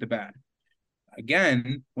the good with the bad.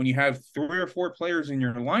 Again, when you have 3 or 4 players in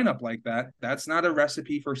your lineup like that, that's not a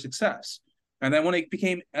recipe for success. And then when it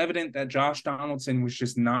became evident that Josh Donaldson was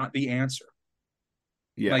just not the answer,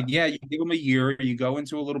 you give him a year, you go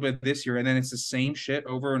into a little bit this year, and then it's the same shit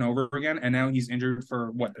over and over again. And now he's injured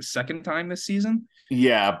for what, the second time this season?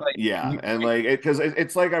 Yeah, and like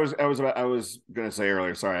it's like I was gonna say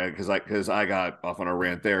earlier. Sorry, because I got off on a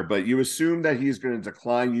rant there. But you assume that he's going to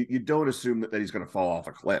decline. You don't assume that he's going to fall off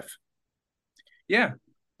a cliff. Yeah,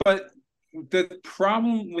 but the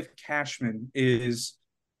problem with Cashman is,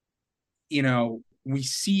 we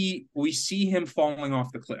see him falling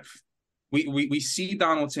off the cliff. We see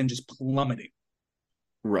Donaldson just plummeting,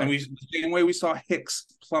 right? And the same way we saw Hicks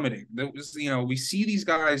plummeting. That was, we see these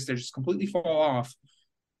guys, they just completely fall off,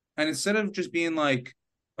 and instead of just being like,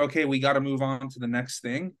 okay, we got to move on to the next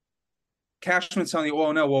thing, Cashman's telling you,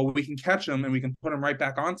 oh no, well, we can catch him and we can put him right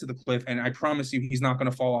back onto the cliff, and I promise you he's not going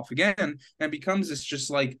to fall off again. And it becomes this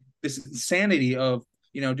insanity of,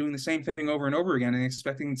 doing the same thing over and over again and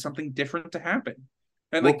expecting something different to happen.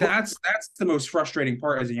 And like that's the most frustrating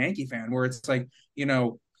part as a Yankee fan, where it's like,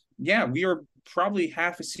 we are probably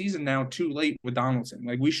half a season now too late with Donaldson.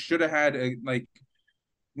 Like we should have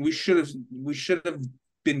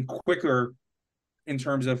been quicker in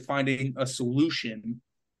terms of finding a solution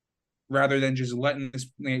rather than just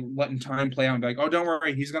letting time play out and be like, oh, don't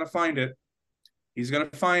worry, he's gonna find it. He's gonna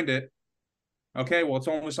find it. Okay, well, it's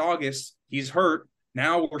almost August. He's hurt.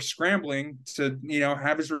 Now we're scrambling to,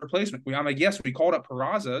 have his replacement. I'm like, yes, we called up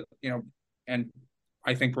Peraza, and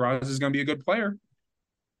I think Peraza is going to be a good player.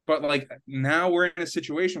 But like now we're in a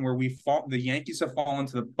situation where the Yankees have fallen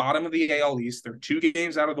to the bottom of the AL East. They're 2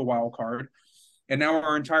 games out of the wild card, and now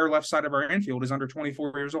our entire left side of our infield is under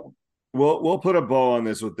 24 years old. We'll put a bow on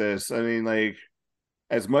this with this. I mean, like,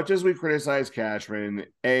 as much as we criticize Cashman,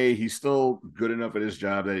 A, he's still good enough at his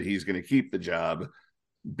job that he's going to keep the job.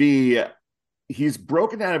 B, he's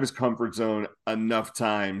broken out of his comfort zone enough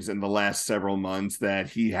times in the last several months that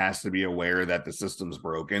he has to be aware that the system's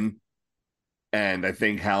broken. And I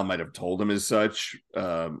think Hal might have told him as such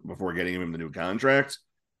before getting him the new contract.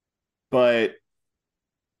 But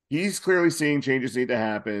he's clearly seeing changes need to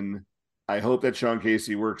happen. I hope that Sean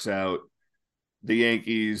Casey works out. The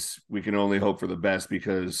Yankees, we can only hope for the best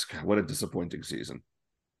because God, what a disappointing season.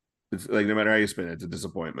 It's like no matter how you spin it, it's a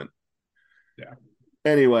disappointment. Yeah.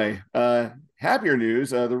 Anyway, happier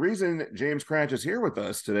news. The reason James Kratch is here with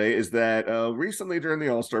us today is that recently during the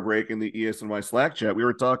All-Star break in the ESNY Slack chat, we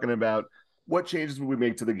were talking about what changes would we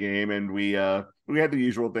make to the game, and we had the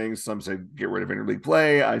usual things. Some said get rid of interleague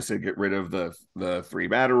play. I said get rid of the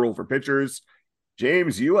 3-batter rule for pitchers.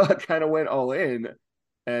 James, you kind of went all in,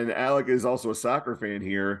 and Alec is also a soccer fan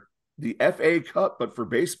here. The FA Cup, but for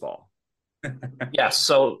baseball. Yeah,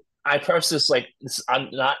 so I preface this like I'm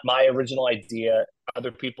not my original idea.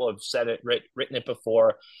 Other people have said it, written it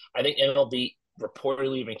before. I think MLB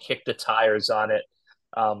reportedly even kicked the tires on it.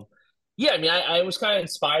 Yeah, I mean, I was kind of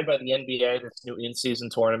inspired by the NBA, this new in-season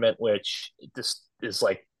tournament, which this is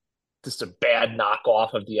like just a bad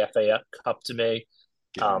knockoff of the FA Cup to me.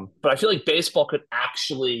 But I feel like baseball could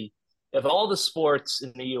actually, of all the sports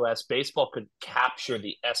in the U.S., baseball could capture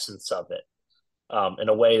the essence of it in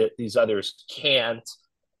a way that these others can't.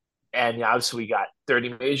 And obviously, we got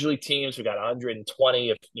 30 major league teams. We got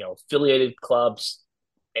 120 affiliated clubs,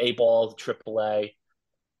 A-ball, AAA.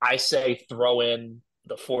 I say throw in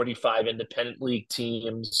the 45 independent league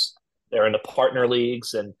teams. They're in the partner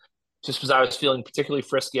leagues. And just because I was feeling particularly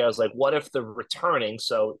frisky, I was like, what if the returning?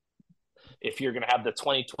 So if you're going to have the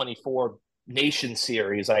 2024 Nation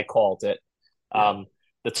Series, I called it, the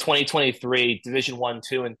 2023 Division 1,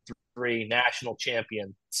 2, and 3 national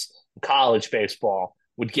champions in college baseball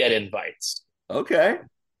would get invites. Okay.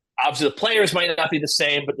 Obviously, the players might not be the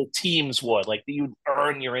same, but the teams would. Like, you'd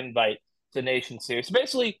earn your invite to the Nation Series. So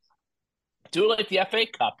basically, do it like the FA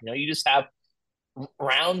Cup. You just have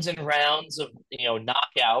rounds and rounds of,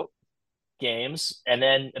 knockout games, and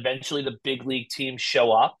then eventually the big league teams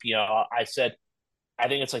show up. I said, I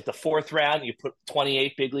think it's like the 4th round, you put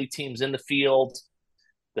 28 big league teams in the field.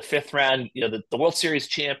 The 5th round, the World Series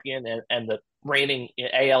champion and the reigning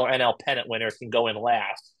AL or NL pennant winner can go in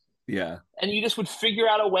last. Yeah. And you just would figure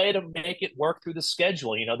out a way to make it work through the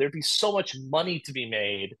schedule. There'd be so much money to be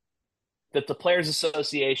made that the Players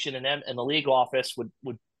Association and the league office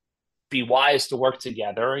would be wise to work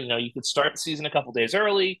together. You could start the season a couple days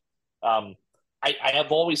early.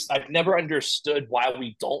 I've never understood why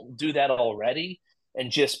we don't do that already and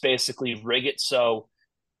just basically rig it so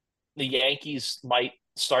the Yankees might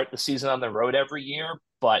start the season on the road every year,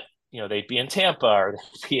 but they'd be in Tampa or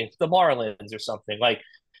they'd be in the Marlins or something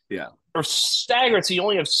or staggered. So you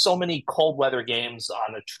only have so many cold weather games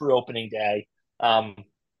on a true opening day. And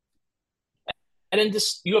then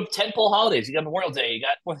you have tentpole holidays. You got Memorial Day, you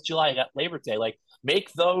got 4th of July, you got Labor Day. Like,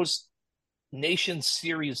 make those Nation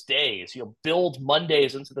Series days. Build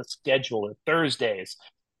Mondays into the schedule or Thursdays.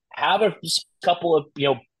 Have a couple of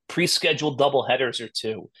pre-scheduled double headers or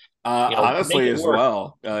two. Honestly, as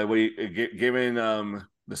well, given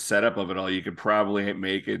the setup of it all, you could probably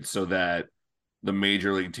make it so that the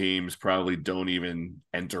major league teams probably don't even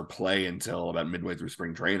enter play until about midway through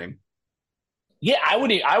spring training. Yeah, I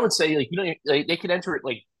would say they could enter it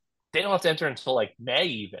they don't have to enter until May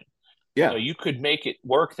even. Yeah, you could make it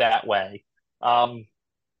work that way. And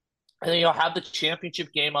then have the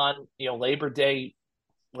championship game on Labor Day.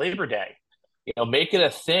 Make it a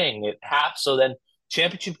thing. So then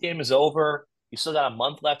championship game is over. You still got a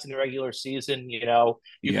month left in the regular season. You can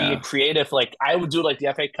get creative. Like, I would do like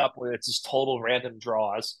the FA Cup where it's just total random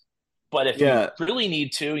draws. But if you really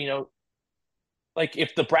need to, like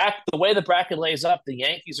if the way the bracket lays up, the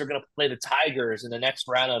Yankees are going to play the Tigers in the next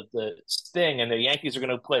round of the thing, and the Yankees are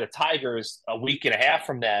going to play the Tigers a week and a half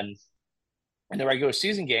from then in the regular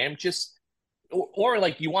season game. Or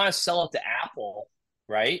like you want to sell it to Apple,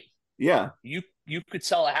 right? Yeah. You could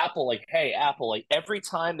sell Apple like, hey, Apple, like every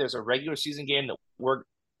time there's a regular season game that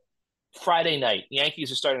Friday night,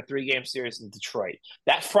 Yankees are starting a 3-game series in Detroit.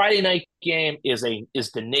 That Friday night game is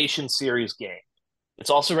the Nation Series game. It's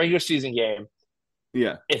also a regular season game.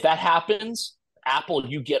 Yeah. If that happens, Apple,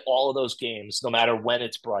 you get all of those games no matter when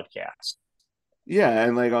it's broadcast. Yeah,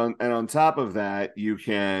 and on top of that, you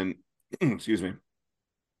can excuse me.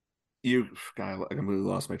 God, I completely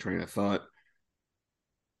lost my train of thought.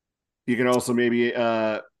 You can also maybe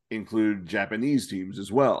include Japanese teams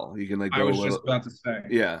as well. You can like I go a was little, just about to say,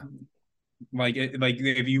 yeah, like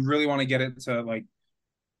if you really want to get it to like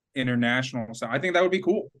international stuff, I think that would be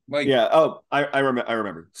cool. Like, yeah. Oh, I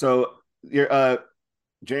remember. So you're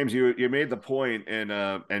James, you made the point,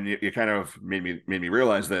 and you kind of made me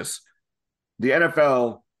realize this. The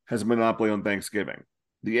NFL has a monopoly on Thanksgiving.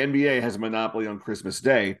 The NBA has a monopoly on Christmas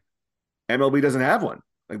Day. MLB doesn't have one.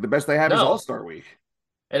 Like the best they have is No. All-Star Week.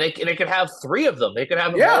 And they could have 3 of them. They could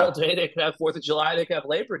have Memorial Yeah. Day, they could have 4th of July, they could have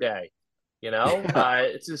Labor Day. Yeah.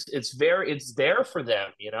 It's there for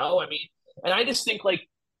them, I mean, and I just think like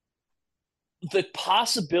the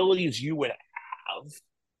possibilities you would have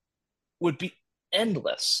would be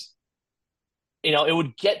endless. It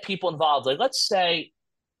would get people involved. Like let's say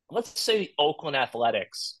the Oakland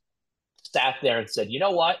Athletics sat there and said, you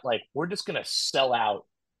know what? Like, we're just going to sell out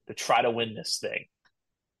to try to win this thing.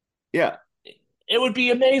 Yeah. It would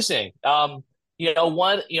be amazing. Or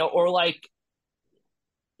like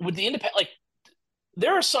with the independent, like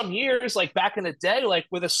there are some years, like back in the day, like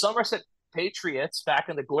with the Somerset Patriots back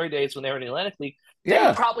in the glory days when they were in the Atlantic League, they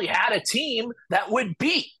Yeah. probably had a team that would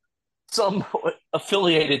beat some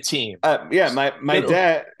affiliated team. Yeah, my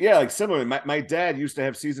dad, yeah, like similar. My dad used to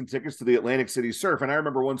have season tickets to the Atlantic City Surf, and I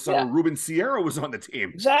remember one summer Ruben Sierra was on the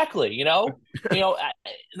team. Exactly.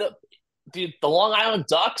 The Long Island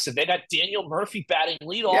Ducks, and they got Daniel Murphy batting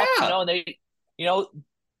leadoff. Yeah. And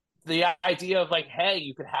the idea of like, hey,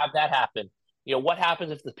 you could have that happen. What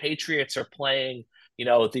happens if the Patriots are playing,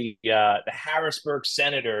 the Harrisburg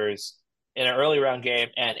Senators in an early round game,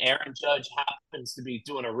 and Aaron Judge happens to be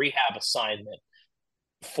doing a rehab assignment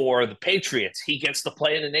for the Patriots? He gets to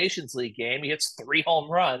play in the Nations League game. He hits 3 home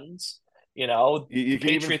runs. The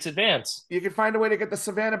Patriots advance. You can find a way to get the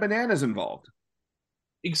Savannah Bananas involved.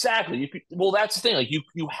 Exactly. Well, that's the thing. Like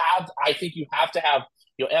I think you have to have.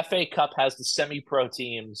 FA Cup has the semi-pro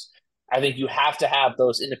teams. I think you have to have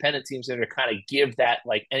those independent teams that are kind of give that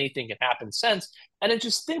like anything can happen sense. And then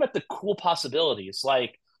just think about the cool possibilities.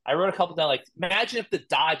 Like I wrote a couple down. Like imagine if the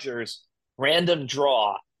Dodgers random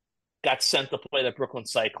draw got sent to play the Brooklyn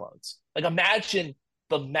Cyclones. Like imagine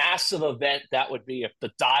the massive event that would be if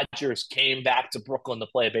the Dodgers came back to Brooklyn to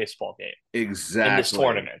play a baseball game. Exactly. In this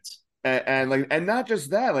tournament. And not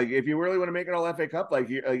just that, like if you really want to make it all FA Cup, like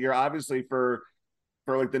you're obviously for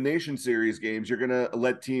like the Nation Series games, you're gonna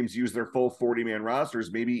let teams use their full 40-man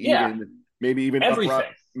rosters, maybe even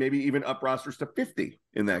everything, up rosters to 50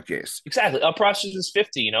 in that case. Exactly, up rosters is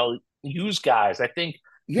 50. Use guys. I think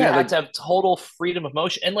you have to have total freedom of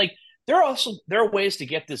motion, and like there are ways to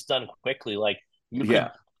get this done quickly. Like you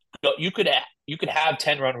could have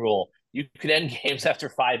 10-run rule. You could end games after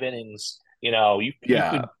 5 innings. You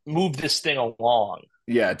could move this thing along.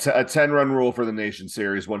 Yeah, a 10-run rule for the Nation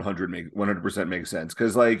Series 100% makes sense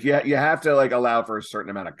because like you have to like allow for a certain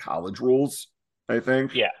amount of college rules, I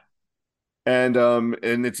think. Yeah. And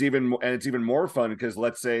it's even more fun because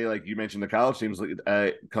let's say like you mentioned the college teams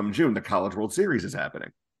come June the College World Series is happening.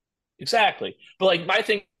 Exactly. But like my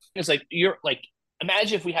thing is like you're like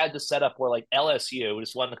imagine if we had the setup where like LSU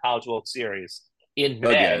just won the College World Series in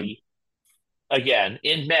May. Again,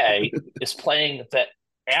 in May, is playing the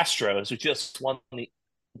Astros, who just won the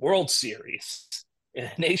World Series in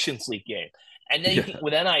a Nations League game. And then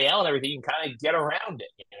with NIL and everything, you can kind of get around it.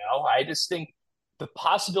 I just think the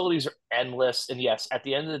possibilities are endless. And yes, at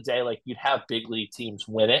the end of the day, like you'd have big league teams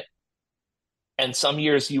win it. And some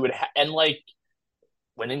years you would and like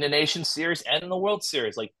winning the Nations Series and the World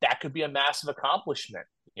Series, like that could be a massive accomplishment,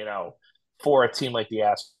 for a team like the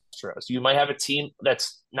Astros. You might have a team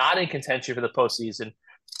that's not in contention for the postseason,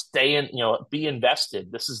 stay in, be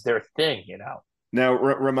invested. This is their thing, Now,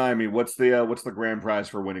 remind me, what's the grand prize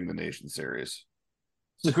for winning the Nation Series?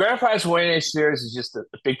 The grand prize for winning the Nation Series is just a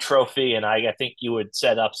big trophy, and I think you would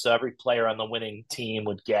set up so every player on the winning team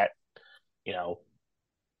would get,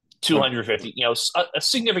 250, a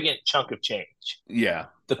significant chunk of change. Yeah.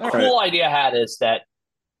 The cool idea I had is that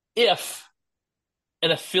if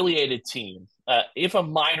an affiliated team, if a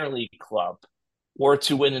minor league club were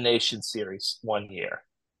to win the Nation Series one year,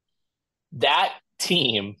 that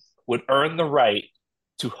team would earn the right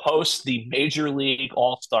to host the Major League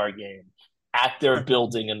All-Star game at their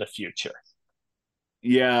building in the future.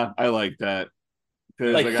 Yeah, I like that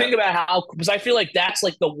Like, think about how, because I feel like that's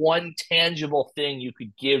like the one tangible thing you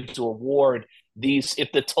could give to award these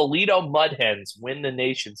if the Toledo Mud Hens win the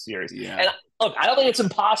Nation Series. Yeah. And look, I don't think it's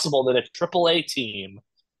impossible that a AAA team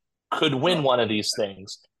could win one of these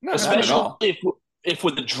things, no, especially if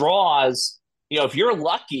with the draws, if you're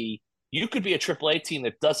lucky, you could be a AAA team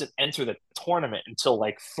that doesn't enter the tournament until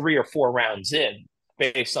like 3 or 4 rounds in,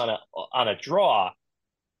 based on a draw.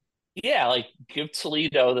 Yeah, like give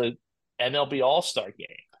Toledo the MLB All-Star game.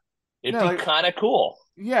 It'd be kind of cool.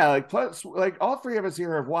 Yeah, like plus, like all three of us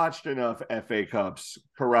here have watched enough FA Cups,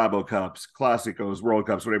 Carabo Cups, Clásicos, World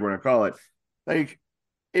Cups, whatever you want to call it. Like,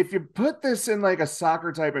 if you put this in like a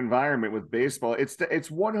soccer type environment with baseball, it's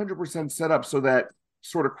 100% set up so that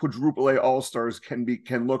sort of quadruple A All-Stars can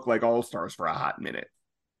look like All-Stars for a hot minute.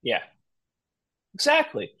 Yeah,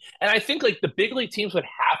 exactly. And I think like the big league teams would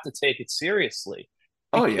have to take it seriously.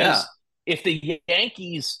 Oh yeah. If the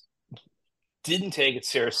Yankees didn't take it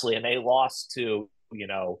seriously and they lost to,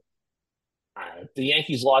 the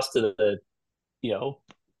Yankees lost to the,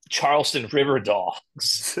 Charleston River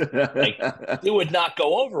Dogs, like it would not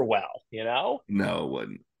go over well, No, it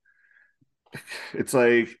wouldn't. It's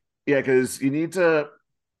like, yeah, because you need to,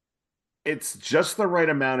 it's just the right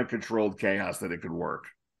amount of controlled chaos that it could work.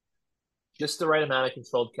 Just the right amount of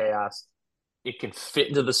controlled chaos. It can fit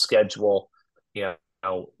into the schedule.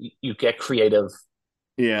 You get creative.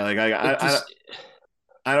 Yeah, like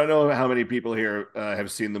I don't know how many people here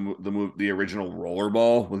have seen the original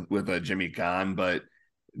Rollerball with Jimmy Kahn, but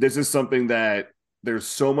this is something that there's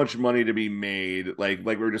so much money to be made. Like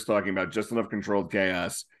we were just talking about, just enough controlled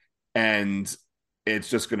chaos, and it's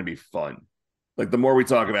just going to be fun. Like the more we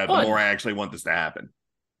talk about it, the more I actually want this to happen.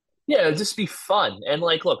 Yeah, it'll just be fun. And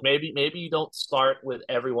like, look, maybe you don't start with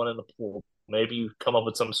everyone in the pool. Maybe you come up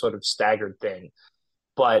with some sort of staggered thing,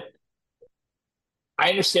 but I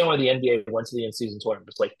understand why the NBA went to the in-season tournament.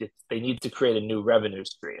 It's like they need to create a new revenue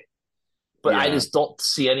stream. But I just don't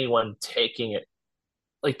see anyone taking it.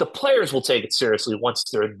 Like the players will take it seriously once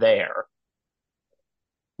they're there.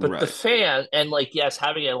 But the fan, and like, yes,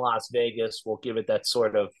 having it in Las Vegas will give it that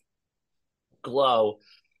sort of glow.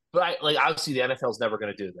 But obviously the NFL's never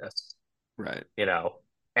going to do this. Right.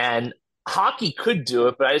 And hockey could do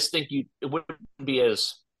it, but I just think it wouldn't be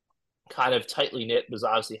as kind of tightly knit, because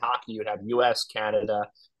obviously hockey, you'd have US, Canada,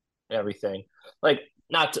 and everything. Like,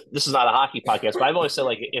 this is not a hockey podcast, but I've always said,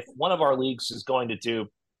 like, if one of our leagues is going to do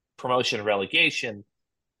promotion and relegation,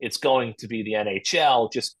 it's going to be the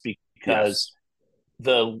NHL, just because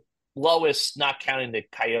the lowest, not counting the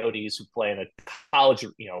Coyotes who play in a college,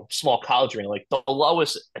 small college arena, like the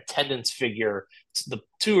lowest attendance figure, the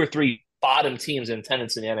 2 or 3 bottom teams in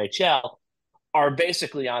attendance in the NHL are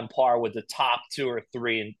basically on par with the top 2 or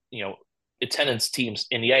 3, attendance teams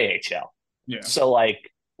in the AHL. Yeah. So, like,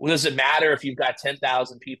 does it matter if you've got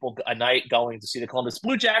 10,000 people a night going to see the Columbus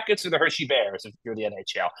Blue Jackets or the Hershey Bears if you're the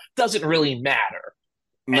NHL? Doesn't really matter.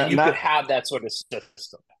 And you could have that sort of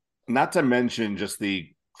system. Not to mention just the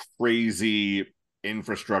crazy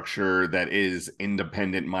infrastructure that is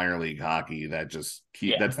independent minor league hockey that just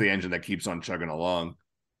that's the engine that keeps on chugging along.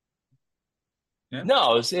 Yeah.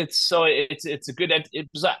 No, it's a good.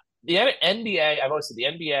 The NBA. I've always said the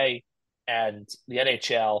NBA and the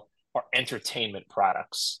NHL are entertainment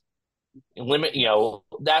products.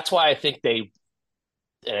 That's why I think an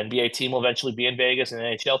NBA team will eventually be in Vegas, and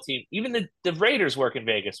an NHL team, even the Raiders work in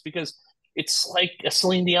Vegas, because it's like a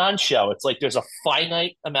Celine Dion show. It's like there's a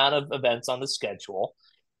finite amount of events on the schedule,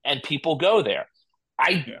 and people go there.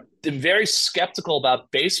 I am very skeptical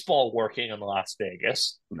about baseball working in Las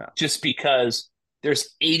Vegas, just because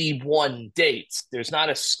there's 81 dates. There's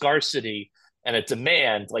not a scarcity and a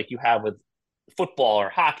demand like you have with football or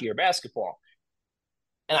hockey or basketball.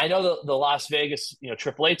 And I know the Las Vegas,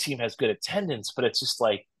 AAA team has good attendance, but it's just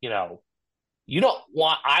like, you don't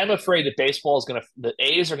want. I'm afraid that the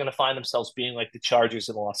A's are going to find themselves being like the Chargers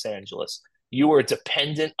in Los Angeles. You are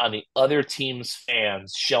dependent on the other team's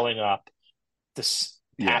fans showing up to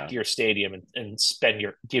pack your stadium and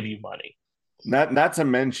give you money. Not to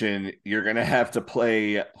mention, you're going to have to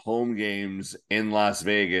play home games in Las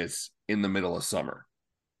Vegas in the middle of summer.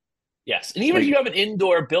 Yes, and even if you have an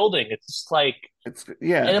indoor building, it's just like and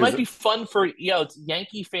it might be fun for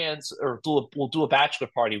Yankee fans, or we'll do a bachelor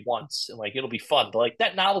party once, and like it'll be fun, but like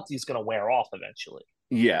that novelty is going to wear off eventually.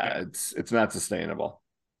 Yeah, it's not sustainable.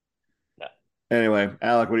 No. Anyway,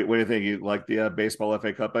 Alec, what do you think? You like the baseball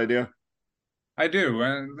FA Cup idea? I do,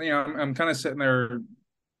 and I'm kind of sitting there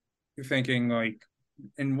thinking, like,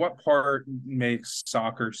 in what part makes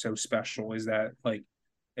soccer so special is that, like,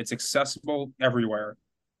 it's accessible everywhere,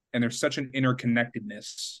 and there's such an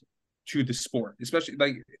interconnectedness to the sport, especially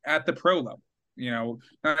like at the pro level.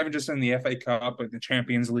 not even just in the FA Cup, but the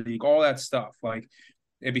Champions League, all that stuff. Like,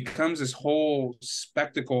 it becomes this whole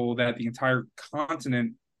spectacle that the entire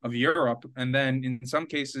continent of Europe, and then in some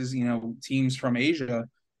cases, teams from Asia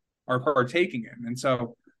are partaking in. And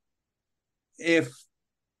so if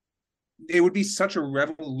it would be such a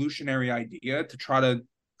revolutionary idea to try to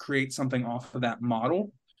create something off of that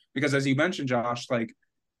model, because as you mentioned, Josh, like,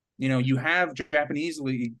 you have Japanese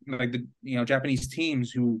league, like Japanese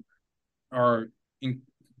teams who are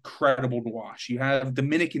incredible to watch. You have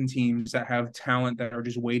Dominican teams that have talent that are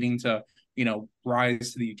just waiting to,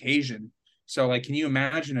 rise to the occasion. So, like, can you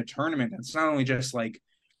imagine a tournament that's not only just like,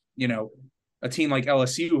 a team like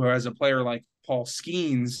LSU who has a player like Paul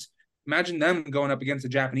Skeens? Imagine them going up against a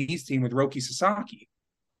Japanese team with Roki Sasaki.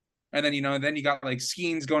 And then, then you got like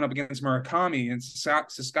Skeens going up against Murakami, and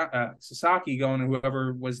Sasaki going to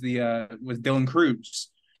whoever was Dylan Cruz.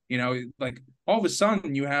 Like, all of a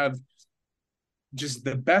sudden you have just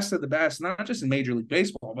the best of the best, not just in Major League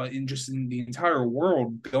Baseball, but in the entire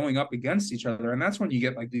world going up against each other. And that's when you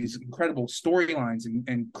get like these incredible storylines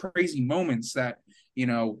and crazy moments that,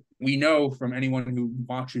 we know from anyone who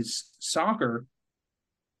watches soccer,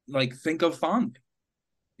 like, think of fondly.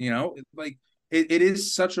 Like, it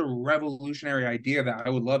is such a revolutionary idea that I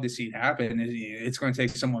would love to see it happen. It's going to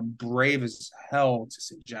take someone brave as hell to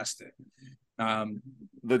suggest it.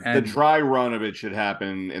 The dry run of it should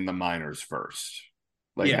happen in the minors first.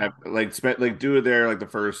 Do it there like the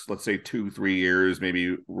first, let's say 2-3 years,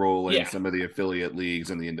 maybe roll in some of the affiliate leagues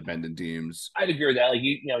and the independent teams. I'd agree with that. Like,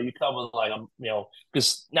 you come with like,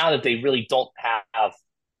 because now that they really don't have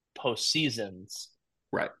postseasons,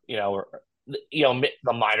 right? Or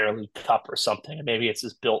the minor league cup or something, and maybe it's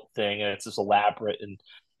this built thing and it's this elaborate, and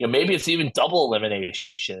maybe it's even double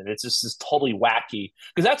elimination. It's just this totally wacky,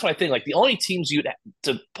 because that's my thing. Like, the only teams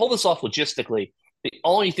to pull this off logistically, the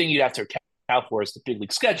only thing you'd have to account for is the big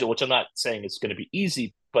league schedule, which I'm not saying it's going to be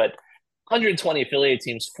easy, but 120 affiliated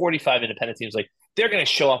teams, 45 independent teams, like, they're going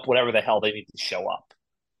to show up whatever the hell they need to show up.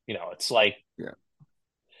 It's like,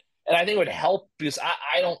 and I think it would help, because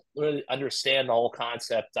I don't really understand the whole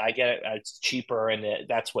concept. I get it. It's cheaper, and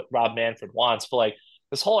that's what Rob Manfred wants. But, like,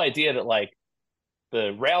 this whole idea that, like,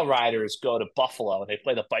 the Rail Riders go to Buffalo and they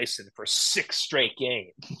play the Bison for 6 straight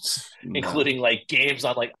games, including, like, games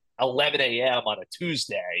on, like, 11 a.m. on a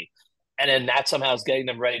Tuesday. And then that somehow is getting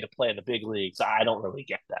them ready to play in the big leagues. I don't really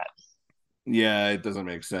get that. Yeah, it doesn't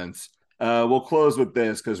make sense. We'll close with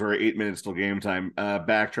this because we're 8 minutes till game time.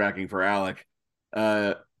 Backtracking for Alec.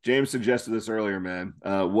 James suggested this earlier, man.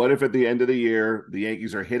 What if at the end of the year, the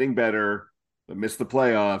Yankees are hitting better, but miss the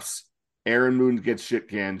playoffs? Aaron Boone gets shit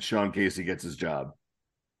canned. Sean Casey gets his job.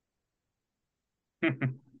 I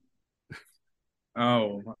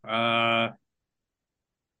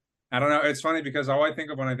don't know. It's funny because all I think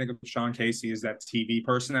of when I think of Sean Casey is that TV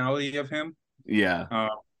personality of him. Yeah.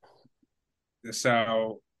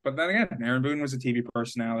 But then again, Aaron Boone was a TV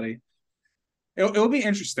personality. It'll be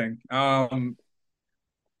interesting. I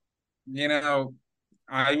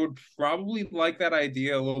would probably like that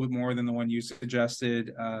idea a little bit more than the one you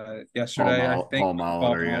suggested yesterday. I think Paul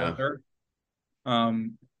Molitor, yeah.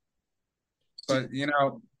 But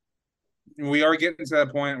we are getting to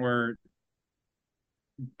that point where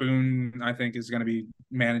Boone, I think, is going to be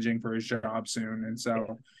managing for his job soon, and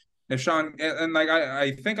so if Sean, and like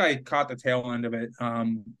I think I caught the tail end of it,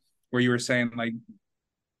 where you were saying like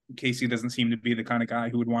Casey doesn't seem to be the kind of guy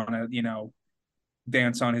who would want to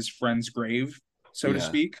dance on his friend's grave, so to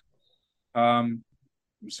speak.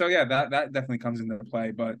 So yeah, that definitely comes into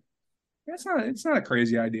play, but it's not a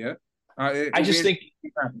crazy idea. I just think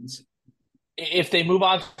it happens. If they move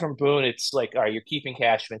on from Boone, it's like, all right, you're keeping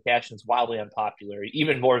Cashman. Cashman's wildly unpopular,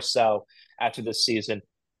 even more so after this season.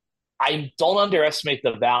 I don't underestimate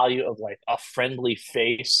the value of like a friendly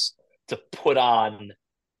face to put on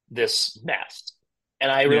this mess.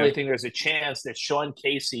 And I really think there's a chance that Sean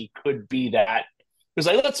Casey could be that. Because,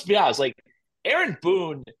 like, let's be honest, like, Aaron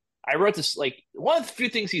Boone, I wrote this, like, one of the few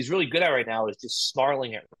things he's really good at right now is just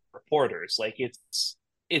snarling at reporters. Like,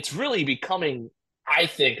 it's really becoming, I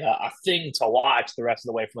think, a thing to watch the rest of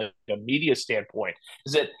the way from like a media standpoint.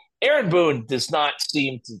 Is that Aaron Boone does not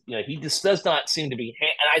seem to, he just does not seem to be,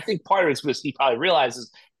 and I think part of it is because he probably realizes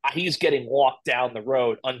he's getting walked down the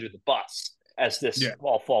road under the bus as this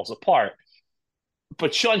all falls apart.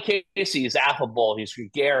 But Sean Casey is affable, he's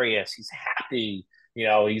gregarious, he's happy.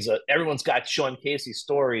 Everyone's got Sean Casey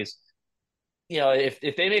stories.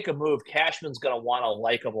 If they make a move, Cashman's going to want a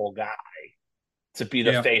likable guy to be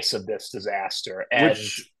the face of this disaster, and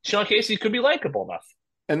Sean Casey could be likable enough.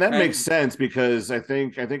 And that makes sense because I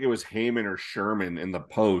think it was Heyman or Sherman in the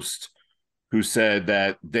Post who said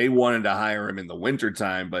that they wanted to hire him in the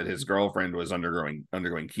wintertime, but his girlfriend was undergoing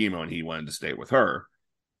chemo and he wanted to stay with her.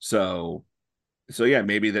 So yeah,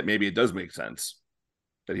 maybe it does make sense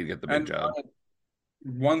that he'd get the big job.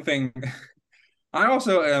 One thing, I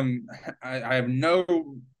also I have no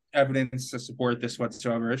evidence to support this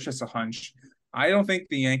whatsoever. It's just a hunch. I don't think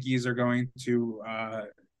the Yankees are going to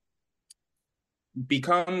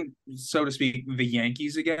become, so to speak, the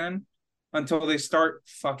Yankees again until they start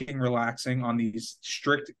fucking relaxing on these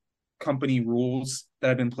strict company rules that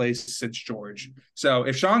have been placed since George. So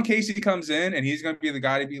if Sean Casey comes in and he's going to be the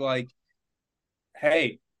guy to be like,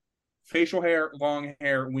 hey, facial hair, long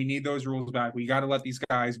hair, we need those rules back. We got to let these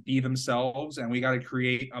guys be themselves, and we got to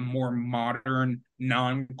create a more modern,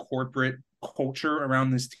 non-corporate culture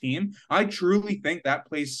around this team. I truly think that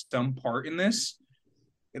plays some part in this.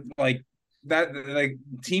 Like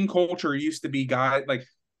team culture used to be guys like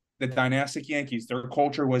the dynastic Yankees. Their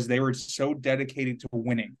culture was they were so dedicated to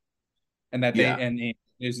winning, and that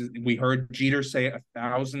we heard Jeter say it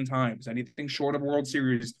 1,000 times. Anything short of World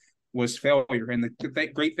Series was failure. And the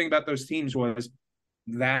great thing about those teams was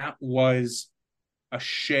that was a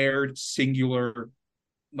shared, singular,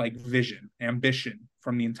 like vision, ambition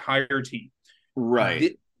from the entire team.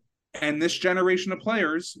 Right. And this generation of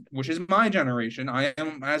players, which is my generation, I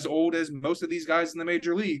am as old as most of these guys in the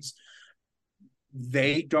major leagues,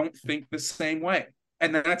 they don't think the same way.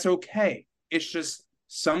 And that's okay. It's just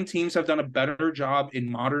some teams have done a better job in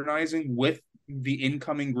modernizing with the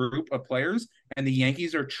incoming group of players, and the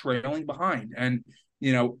Yankees are trailing behind. And,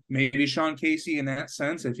 you know, maybe Sean Casey, in that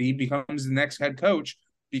sense, if he becomes the next head coach,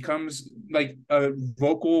 becomes like a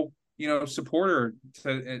vocal, you know, supporter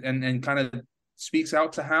and kind of speaks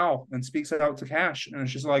out to Hal and speaks out to Cash. And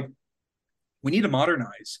it's just like, we need to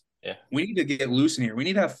modernize. Yeah. We need to get loose in here. We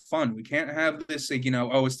need to have fun. We can't have this, like, you know,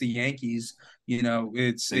 oh, it's the Yankees. You know,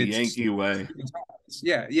 it's the Yankee way.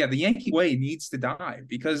 Yeah. The Yankee way needs to die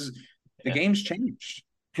because the game's changed.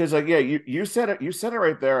 Because like, yeah, you said it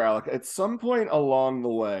right there, Alec. At some point along the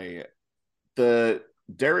way, the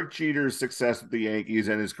Derek Jeter's success with the Yankees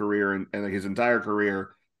and his career and like his entire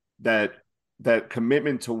career, that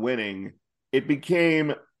commitment to winning, it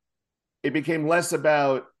became less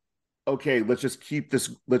about, okay, let's just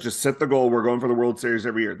set the goal. We're going for the World Series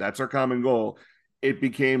every year. That's our common goal. It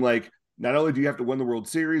became like, not only do you have to win the World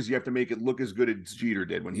Series, you have to make it look as good as Jeter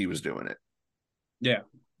did when he was doing it. Yeah.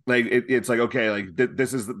 Like it's like, okay, like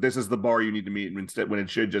this is the bar you need to meet, and instead, when it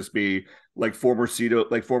should just be like former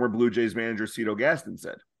Blue Jays manager Cito Gaston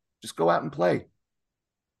said, just go out and play.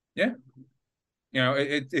 Yeah. You know,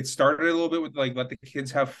 it started a little bit with like, let the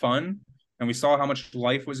kids have fun. And we saw how much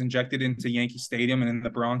life was injected into Yankee Stadium and in the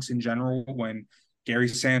Bronx in general when Gary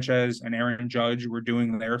Sanchez and Aaron Judge were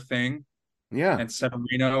doing their thing. Yeah. And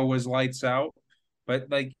Severino was lights out. But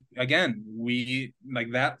like, again,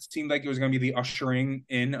 that seemed like it was going to be the ushering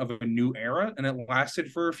in of a new era. And it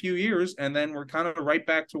lasted for a few years. And then we're kind of right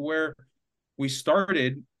back to where we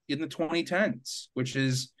started in the 2010s, which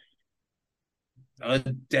is a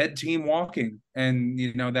dead team walking. And,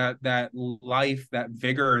 you know, that life, that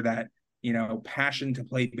vigor, that, you know, passion to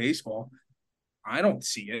play baseball. I don't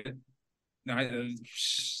see it.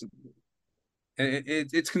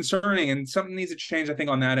 It's concerning, and something needs to change, I think,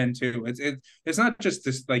 on that end too. It's not just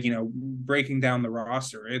this, like, you know, breaking down the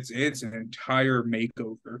roster. It's an entire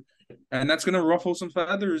makeover, and that's going to ruffle some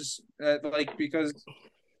feathers, because,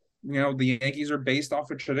 you know, the Yankees are based off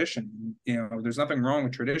of tradition. You know, there's nothing wrong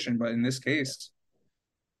with tradition, but in this case,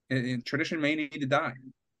 tradition may need to die.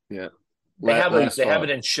 Yeah. They have an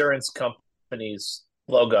insurance company's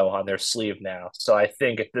logo on their sleeve now. So I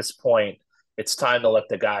think at this point, it's time to let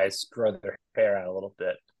the guys grow their hair out a little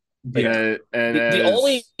bit. Yeah, and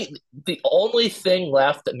the only thing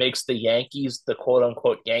left that makes the Yankees the quote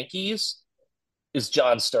unquote Yankees is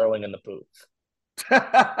John Sterling in the booth.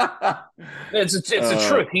 It's the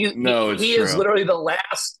truth. He is literally the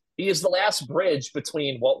last. He is the last bridge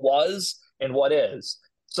between what was and what is.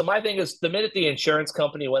 So my thing is, the minute the insurance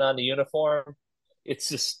company went on the uniform, it's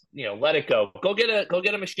just, you know, let it go. Go get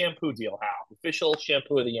him a shampoo deal, Hal. Official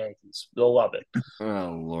shampoo of the Yankees. They'll love it.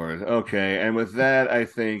 Oh Lord. Okay. And with that, I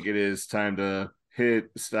think it is time to hit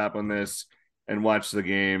stop on this and watch the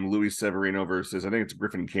game. Luis Severino versus, I think it's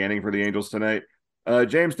Griffin Canning for the Angels tonight.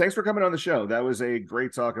 James, thanks for coming on the show. That was a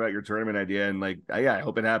great talk about your tournament idea, and I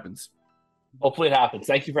hope it happens. Hopefully it happens.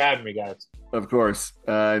 Thank you for having me, guys. Of course.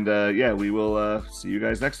 We will see you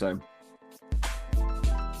guys next time.